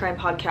my true crime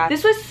podcast.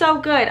 This was so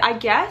good. I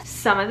guess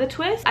some of the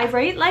twists, I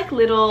write like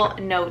little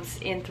notes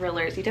in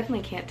thrillers. You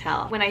definitely can't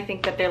tell when I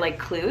think that they're like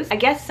clues. I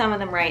guess some of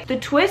them right. The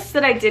twists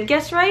that I did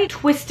guess right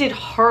twisted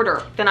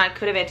harder than I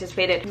could have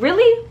anticipated.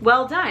 Really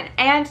well done.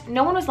 And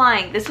no one was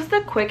lying. This was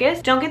the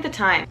quickest. Don't get the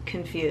time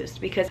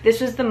confused because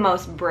this was the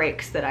most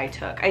breaks that I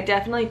took. I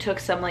definitely took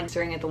some like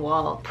staring at the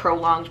wall,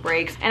 prolonged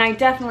breaks, and I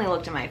definitely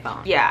looked at my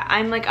phone. Yeah,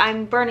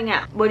 I'm burning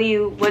out. What do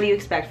you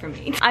expect from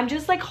me? I'm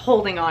just like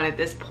holding on at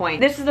this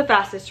point. This is the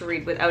fastest to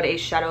read without a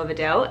shadow of a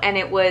doubt, and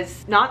it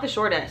was not the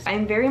shortest.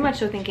 I'm very much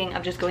so thinking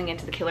of just going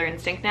into the Killer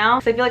Instinct now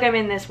because I feel like I'm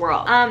in this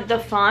world. The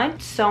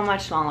font, so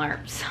much smaller.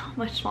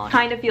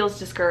 Kind of feels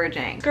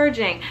discouraging.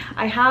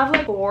 I have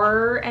like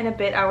 4 and a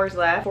bit hours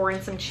left, 4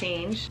 and some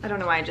change. I don't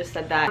know why I just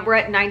said that. We're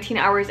at 19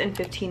 hours and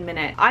 15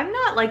 minutes. I'm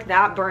not like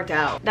that burnt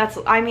out.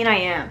 I mean I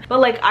am, but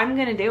like I'm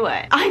gonna do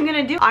it.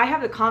 I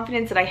have the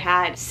confidence that I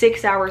had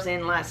 6 hours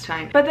in last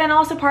time. But then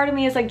also part of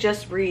me is like,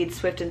 just read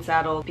Swift and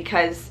Saddle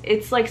because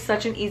it's like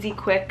such an easy,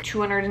 quick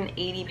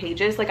 280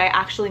 pages. Like I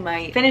actually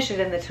might finish it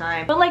in the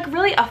time. But like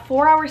really a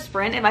 4-hour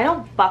sprint, if I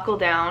don't buckle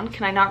down,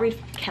 can I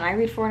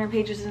read 400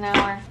 pages an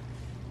hour?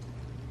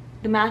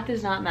 The math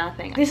is not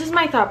mathing. This is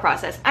my thought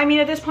process. I mean,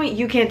 at this point,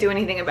 you can't do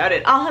anything about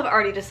it. I'll have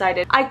already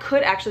decided I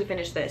could actually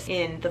finish this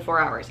in the 4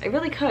 hours. I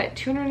really could.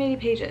 280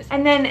 pages.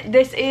 And then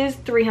this is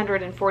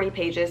 340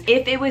 pages.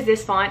 If it was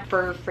this font,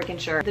 for freaking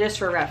sure. Just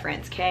for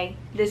reference, okay?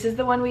 This is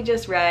the one we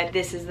just read.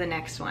 This is the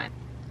next one.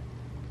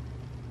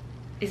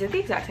 Is it the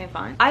exact same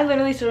font? I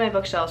literally stood on my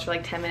bookshelves for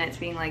like 10 minutes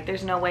being like,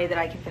 there's no way that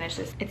I can finish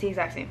this. It's the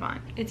exact same font.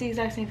 It's the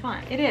exact same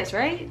font. It is,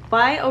 right?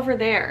 Why over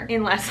there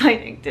in Less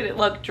Lightning did it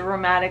look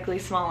dramatically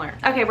smaller?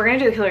 Okay, we're gonna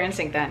do the Killer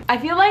Instinct then. I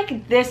feel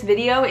like this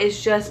video is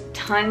just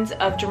tons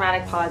of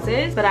dramatic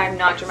pauses, but I'm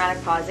not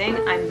dramatic pausing.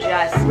 I'm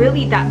just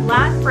really that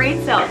last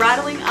brain cell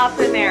rattling up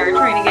in there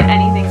trying to get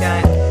anything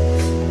done.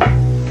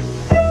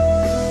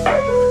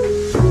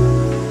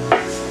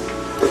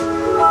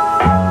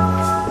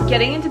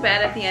 Getting into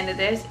bed at the end of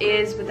this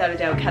is without a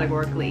doubt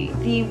categorically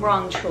the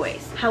wrong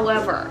choice.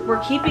 However,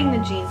 we're keeping the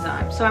jeans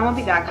on, so I won't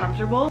be that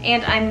comfortable,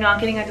 and I'm not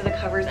getting under the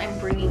covers. I'm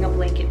bringing a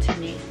blanket to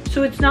me.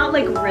 So it's not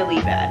like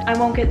really bad. I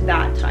won't get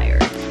that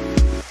tired.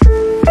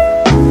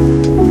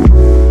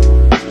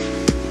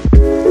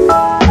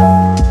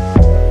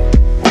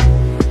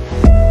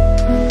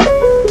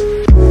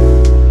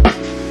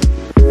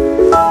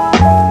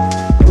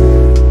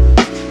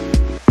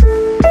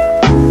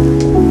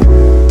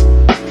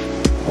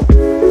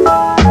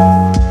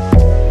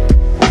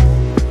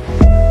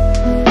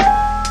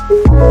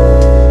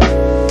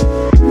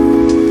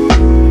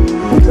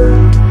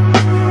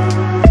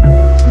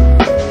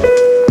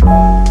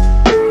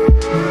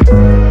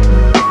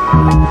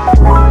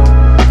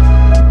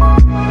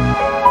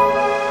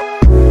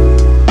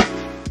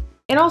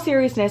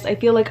 seriousness, I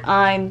feel like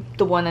I'm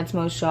the one that's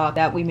most shocked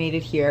that we made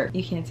it here.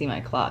 You can't see my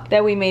clock.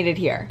 That we made it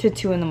here to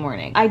 2 in the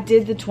morning. I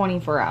did the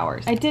 24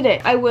 hours. I did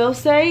it. I will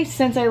say,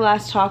 since I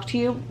last talked to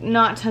you,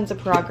 not tons of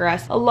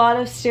progress. A lot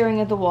of staring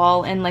at the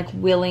wall and like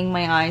willing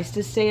my eyes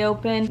to stay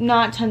open.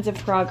 Not tons of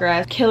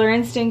progress. Killer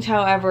Instinct,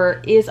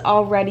 however, is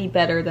already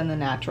better than the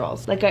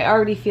Naturals. Like, I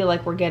already feel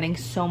like we're getting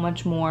so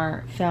much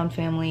more found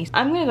families.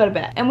 I'm gonna go to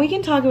bed and we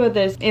can talk about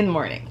this in the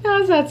morning.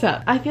 How's that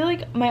sound? I feel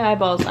like my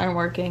eyeballs aren't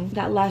working.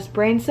 That last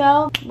brain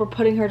cell, we're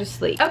putting her to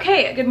sleep.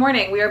 Okay, good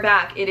morning. We are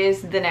back. It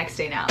is the next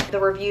day now. The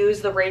reviews,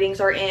 the ratings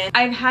are in.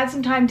 I've had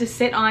some time to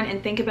sit on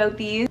and think about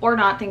these, or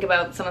not think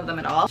about some of them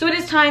at all. So it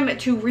is time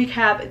to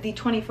recap the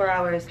 24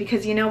 hours,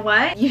 because you know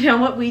what? You know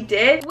what we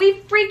did? We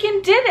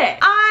freaking did it.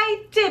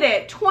 I did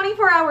it.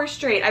 24 hours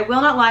straight. I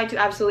will not lie to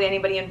absolutely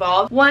anybody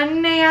involved.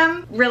 1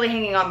 a.m. really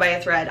hanging on by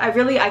a thread.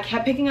 I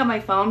kept picking up my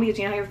phone, because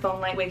you know how your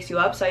phone light wakes you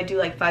up, so I do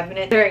like 5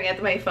 minutes staring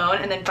at my phone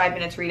and then 5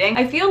 minutes reading.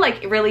 I feel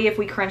like really if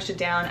we crunched it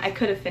down, I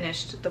could have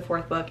finished the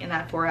 4th book in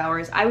that 4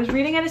 hours. I was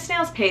reading at a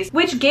snail's pace,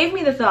 which gave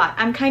me the thought.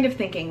 I'm kind of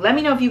thinking, let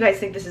me know if you guys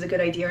think this is a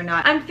good idea or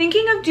not. I'm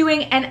thinking of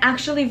doing and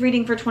actually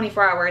reading for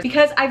 24 hours,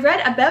 because I've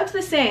read about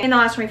the same in the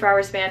last 24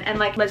 hour span, and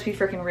like, let's be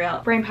freaking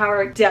real. Brain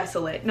power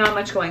desolate, not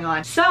much going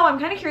on. So I'm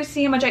kind of curious to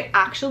see how much I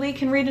actually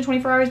can read in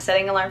 24 hours.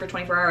 Setting an alarm for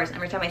 24 hours.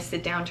 Every time I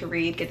sit down to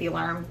read, get the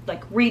alarm,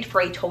 like read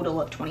for a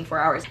total of 24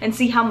 hours and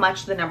see how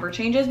much the number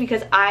changes,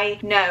 because I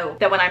know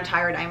that when I'm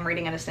tired, I'm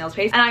reading at a snail's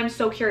pace, and I'm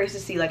so curious to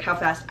see like how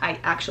fast I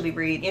actually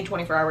read in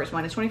 24 hours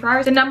when it's 24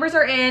 hours. The numbers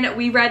are in.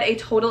 We read a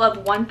total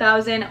of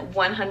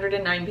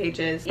 1,109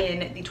 pages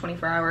in the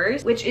 24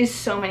 hours, which is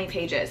so many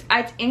pages.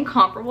 It's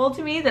incomparable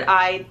to me that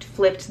I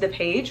flipped the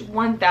page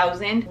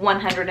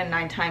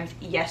 1,109 times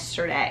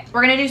yesterday.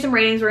 We're gonna do some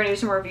ratings, we're gonna do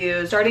some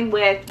reviews, starting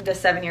with The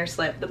 7-Year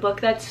Slip, the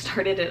book that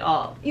started it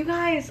all. You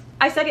guys,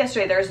 I said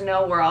yesterday there's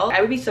no world.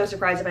 I would be so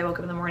surprised if I woke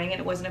up in the morning and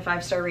it wasn't a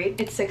 5-star read.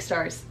 It's 6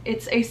 stars.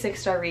 It's a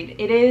 6-star read.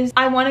 It is,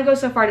 I want to go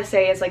so far to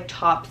say, it's like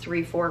top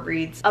 3-4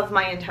 reads of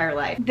my entire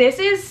life. This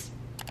is,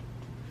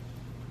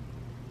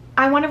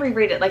 I want to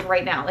reread it like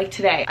right now, like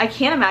today. I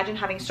can't imagine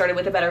having started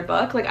with a better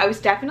book. Like, I was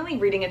definitely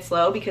reading it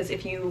slow, because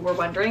if you were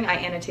wondering, I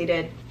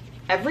annotated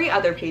every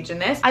other page in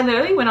this. I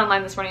literally went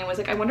online this morning and was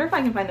like, I wonder if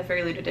I can find the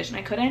Fairy Loot edition.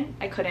 I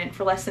couldn't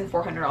for less than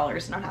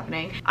 $400. Not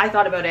happening. I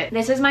thought about it.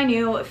 This is my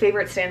new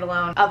favorite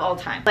standalone of all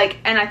time. Like,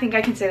 and I think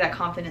I can say that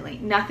confidently.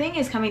 Nothing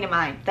is coming to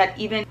mind that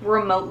even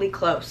remotely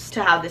close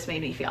to how this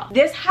made me feel.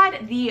 This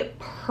had the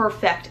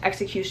perfect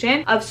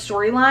execution of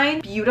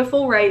storyline,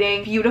 beautiful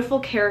writing, beautiful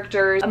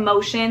characters,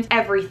 emotions,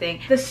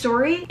 everything. The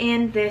story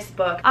in this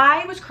book,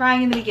 I was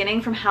crying in the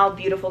beginning from how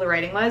beautiful the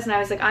writing was, and I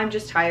was like, I'm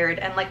just tired,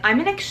 and like, I'm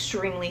an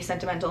extremely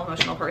sentimental,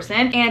 emotional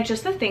person, and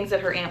just the things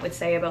that her aunt would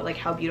say about like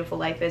how beautiful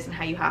life is and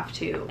how you have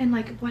to, and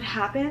like what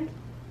happened.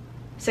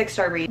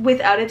 6-star read,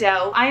 without a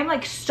doubt. I am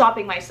like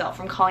stopping myself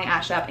from calling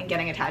Ash up and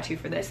getting a tattoo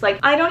for this. Like,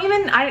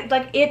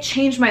 it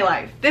changed my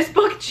life. This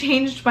book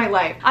changed my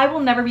life. I will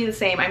never be the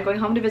same. I'm going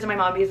home to visit my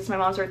mom because it's my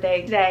mom's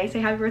birthday today.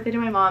 Say happy birthday to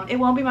my mom. It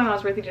won't be my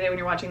mom's birthday today when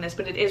you're watching this,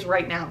 but it is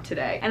right now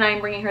today. And I am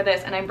bringing her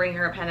this, and I'm bringing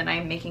her a pen, and I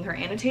am making her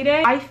annotate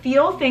it. I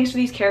feel things for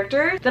these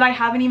characters that I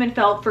haven't even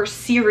felt for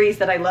series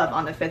that I love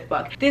on the 5th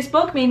book. This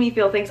book made me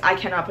feel things I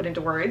cannot put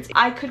into words.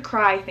 I could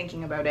cry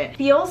thinking about it.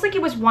 Feels like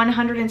it was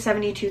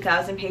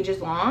 172,000 pages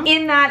long,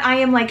 in that I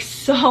am like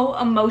so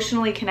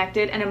emotionally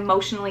connected and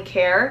emotionally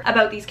care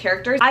about these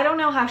characters. I don't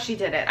know how she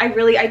did it. I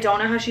don't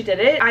know how she did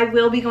it. I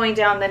will be going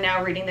down the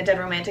now reading the Dead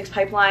Romantics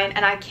pipeline,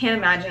 and I can't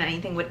imagine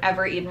anything would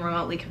ever even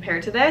remotely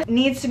compare to this.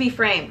 Needs to be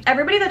framed.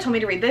 Everybody that told me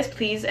to read this,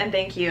 please and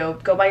thank you.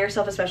 Go buy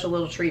yourself a special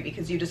little treat,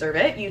 because you deserve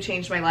it. You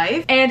changed my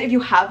life. And if you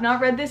have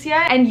not read this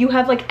yet, and you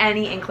have like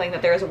any inkling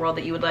that there is a world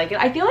that you would like it,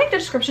 I feel like the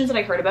descriptions that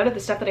I heard about it, the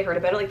stuff that I heard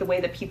about it, like the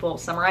way that people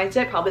summarized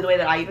it, probably the way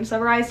that I even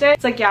summarized it,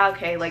 it's like, yeah,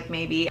 okay, like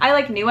maybe. I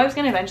like knew I was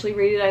gonna eventually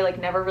read it. I like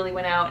never really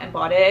went out and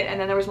bought it, and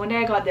then there was one day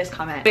I got this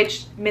comment,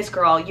 which, Miss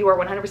Girl, you are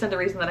 100% the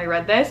reason that I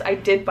read this. I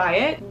did buy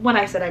it when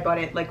I said I bought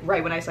it, like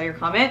right when I saw your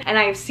comment, and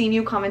I have seen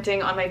you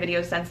commenting on my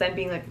videos since then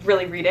being like,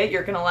 really read it,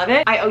 you're gonna love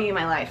it. I owe you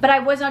my life. But I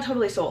was not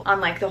totally sold on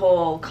like the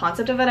whole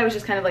concept of it. I was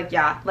just kind of like,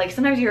 yeah, like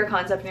sometimes you hear a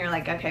concept and you're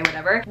like, okay,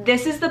 whatever.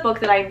 This is the book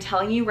that I'm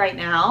telling you right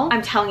now.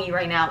 I'm telling you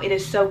right now, it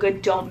is so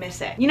good, don't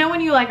miss it. You know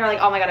when you like are like,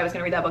 oh my god, I was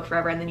gonna read that book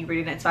forever, and then you read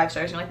it and it's 5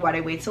 stars and you're like, why'd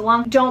I wait so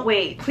long? Don't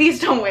wait. Please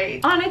don't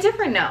wait. On a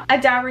different note,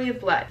 A Dowry of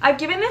Blood. I've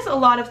given this a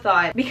lot of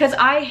thought, because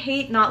I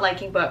hate not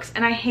liking books,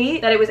 and I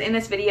hate that it was in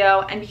this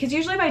video, and because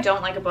usually if I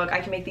don't like a book, I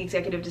can make the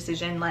executive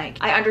decision, like,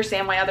 I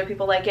understand why other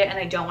people like it, and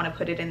I don't want to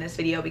put it in this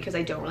video because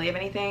I don't really have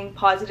anything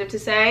positive to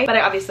say, but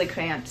I obviously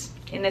can't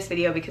in this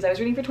video because I was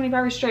reading for 24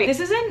 hours straight.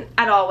 This isn't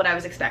at all what I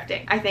was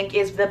expecting, I think,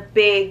 is the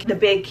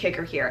big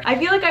kicker here. I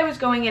feel like I was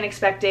going in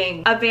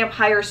expecting a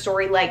vampire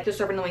story like The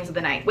Serpent and the Wings of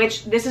the Night,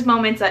 which this is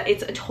moments that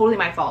it's totally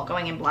my fault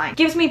going in blind.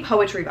 Gives me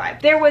poetry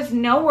vibe. There was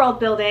no world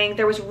building,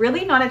 there was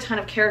really not a ton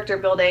of character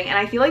building, and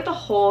I feel like the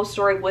whole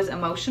story was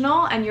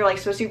emotional, and you're like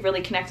supposed to be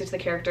really connected to the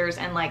characters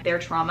and like their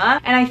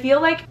trauma, and I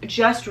feel like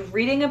just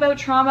reading about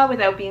trauma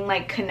without being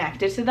like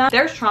connected to them,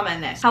 there's trauma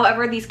in this.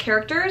 However, these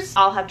characters,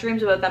 I'll have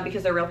dreams about them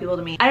because they're real people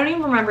to me. I don't even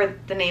even remember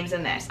the names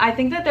in this. I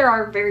think that there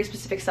are very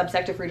specific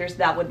subsect of readers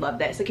that would love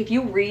this. Like if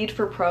you read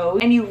for prose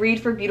and you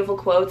read for beautiful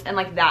quotes and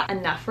like that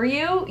enough for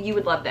you, you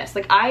would love this.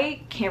 Like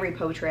I can't read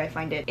poetry. I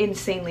find it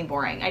insanely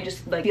boring. I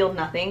just like feel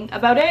nothing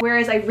about it.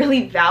 Whereas I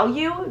really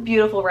value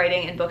beautiful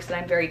writing in books that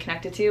I'm very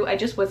connected to. I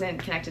just wasn't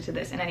connected to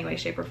this in any way,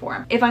 shape, or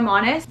form. If I'm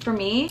honest, for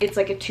me, it's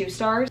like a 2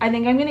 stars. I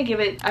think I'm gonna give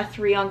it a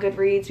 3 on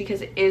Goodreads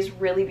because it is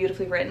really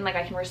beautifully written. Like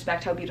I can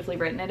respect how beautifully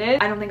written it is.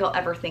 I don't think I'll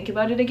ever think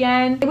about it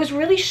again. It was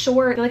really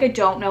short. I feel like I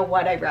don't know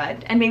what I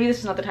read, and maybe this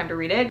is not the time to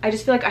read it. I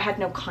just feel like I had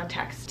no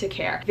context to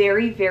care.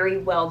 Very, very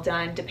well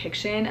done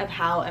depiction of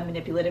how a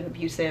manipulative,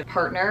 abusive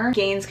partner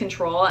gains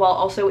control while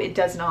also it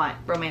does not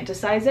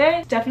romanticize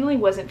it. Definitely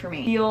wasn't for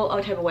me. I feel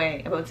a type of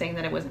way about saying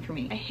that it wasn't for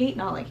me. I hate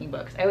not liking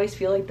books. I always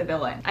feel like the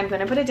villain. I'm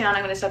gonna put it down.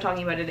 I'm gonna stop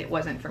talking about it. It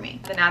wasn't for me.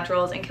 The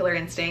Naturals and Killer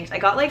Instinct. I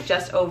got like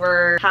just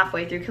over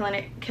halfway through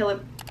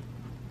Killer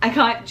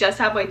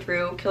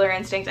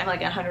Instinct. I'm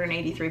like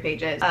 183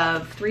 pages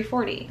of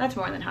 340. That's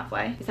more than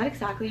halfway. Is that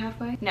exactly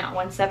halfway? No,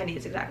 170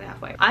 is exactly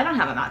halfway. I don't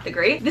have a math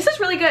degree. This is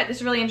really good. This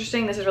is really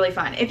interesting. This is really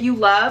fun. If you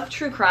love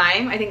true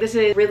crime, I think this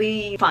is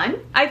really fun.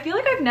 I feel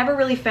like I've never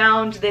really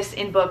found this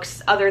in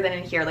books other than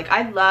in here. Like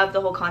I love the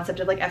whole concept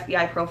of like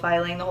FBI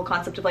profiling, the whole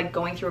concept of like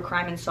going through a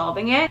crime and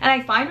solving it. And I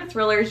find with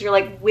thrillers, you're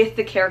like with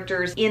the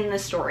characters in the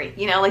story,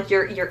 you know, like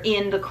you're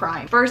in the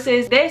crime.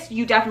 Versus this,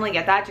 you definitely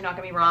get that. Do not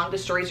get me wrong. The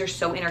stories are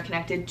so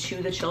interconnected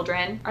to the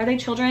children. Are they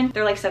children?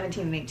 They're like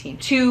 17 and 18.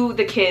 To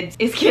the kids.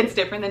 Is kids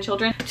different than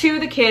children? To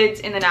the kids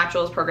in the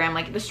Naturals program,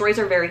 like the stories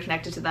are very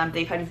connected to them.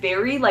 They've had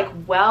very like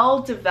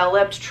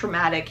well-developed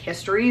traumatic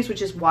histories,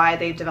 which is why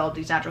they've developed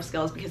these natural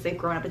skills, because they've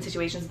grown up in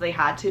situations that they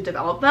had to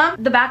develop them.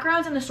 The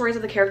backgrounds and the stories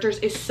of the characters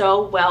is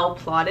so well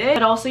plotted,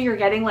 but also you're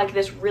getting like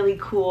this really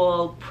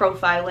cool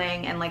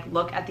profiling and like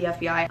look at the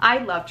FBI. I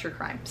love true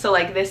crime. So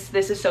like this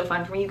is so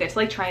fun for me. You get to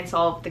like try and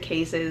solve the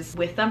cases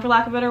with them, for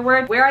lack of a better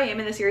word. Where I am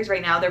in the series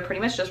right now, they're pretty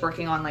much just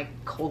working on like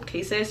cold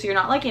cases. So you're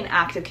not like in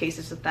active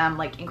cases with them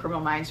like in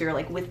Criminal Minds, you're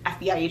like with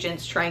FBI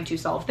agents trying to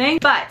solve things.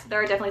 But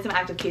there are definitely some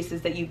active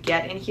cases that you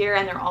get in here,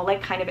 and they're all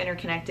like kind of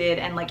interconnected,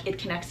 and like it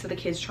connects to the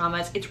kids'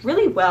 traumas. It's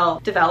really well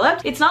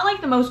developed. It's not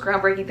like the most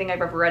groundbreaking thing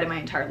I've ever read in my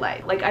entire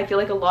life. Like I feel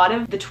like a lot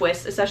of the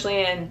twists,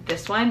 especially in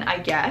this one, I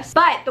guess,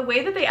 but the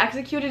way that they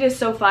execute it is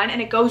so fun, and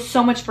it goes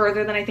so much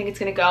further than I think it's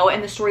gonna go,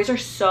 and the stories are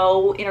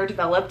so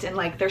interdeveloped and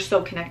like they're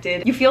so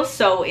connected. You feel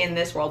so in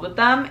this world with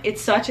them.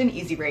 It's such an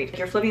easy read.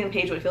 You're flipping the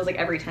page what it feels like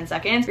every 10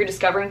 seconds. You're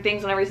discovering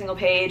things on every single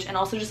page, and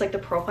also just like the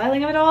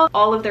profiling of it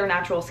all of their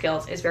natural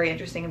skills is very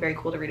interesting and very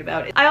cool to read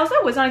about. I also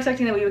was not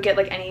expecting that we would get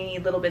like any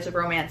little bits of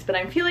romance, but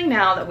I'm feeling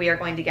now that we are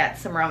going to get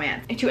some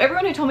romance. And to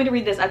everyone who told me to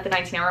read this at the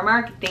 19-hour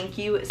mark, thank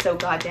you so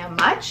goddamn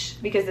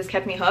much, because this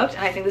kept me hooked,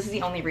 and I think this is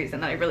the only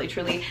reason that I really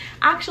truly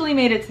actually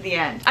made it to the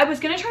end. I was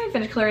gonna try and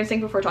finish Killer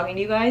Instinct before talking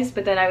to you guys,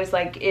 but then I was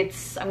like,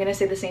 I'm gonna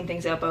say the same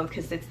things about both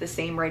because it's the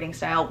same writing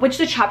style, which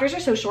the chapters are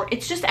so short.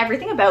 It's just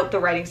everything about the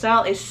writing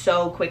style is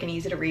so quick and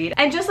easy to read.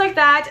 And just like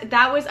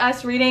that was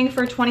us reading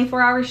for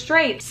 24 hours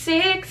straight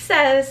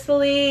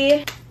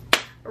successfully.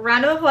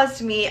 Round of applause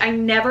to me. I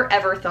never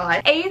ever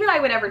thought that I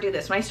would ever do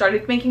this. When I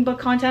started making book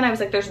content, I was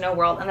like, there's no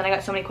world. And then I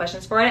got so many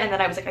questions for it, and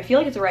then I was like, I feel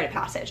like it's a rite of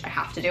passage. I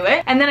have to do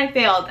it. And then I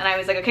failed, and I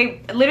was like,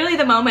 okay, literally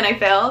the moment I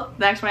failed,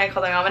 the next one I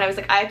called my mom and I was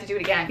like, I have to do it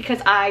again because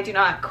I do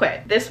not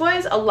quit. This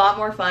was a lot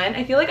more fun.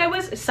 I feel like I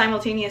was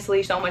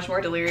simultaneously so much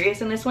more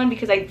delirious in this one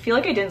because I feel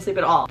like I didn't sleep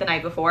at all the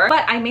night before,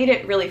 but I made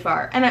it really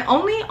far. And I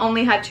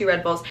only had 2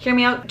 Red Bulls. Hear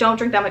me out, don't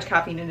drink that much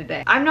caffeine in a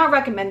day. I'm not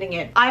recommending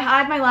it. I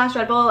had my last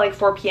Red Bull at like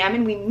 4 p.m.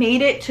 and we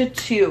made it to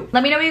 2.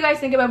 Let me know what you guys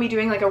think about me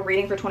doing like a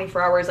reading for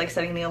 24 hours, like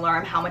setting the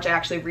alarm, how much I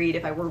actually read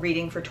if I were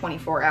reading for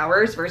 24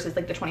 hours versus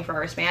like the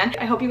 24-hour span.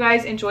 I hope you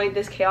guys enjoyed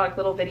this chaotic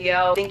little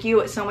video. Thank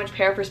you so much,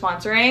 Pear, for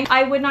sponsoring.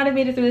 I would not have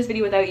made it through this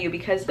video without you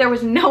because there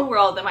was no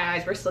world that my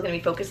eyes were still gonna be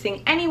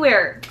focusing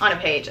anywhere on a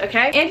page,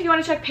 okay? And if you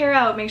want to check Pear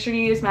out, make sure to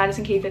use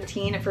Madison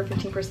K15 for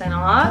 15%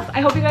 off. I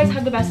hope you guys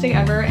have the best day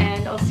ever,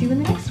 and I'll see you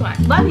in the next one.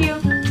 Love you.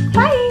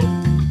 Bye.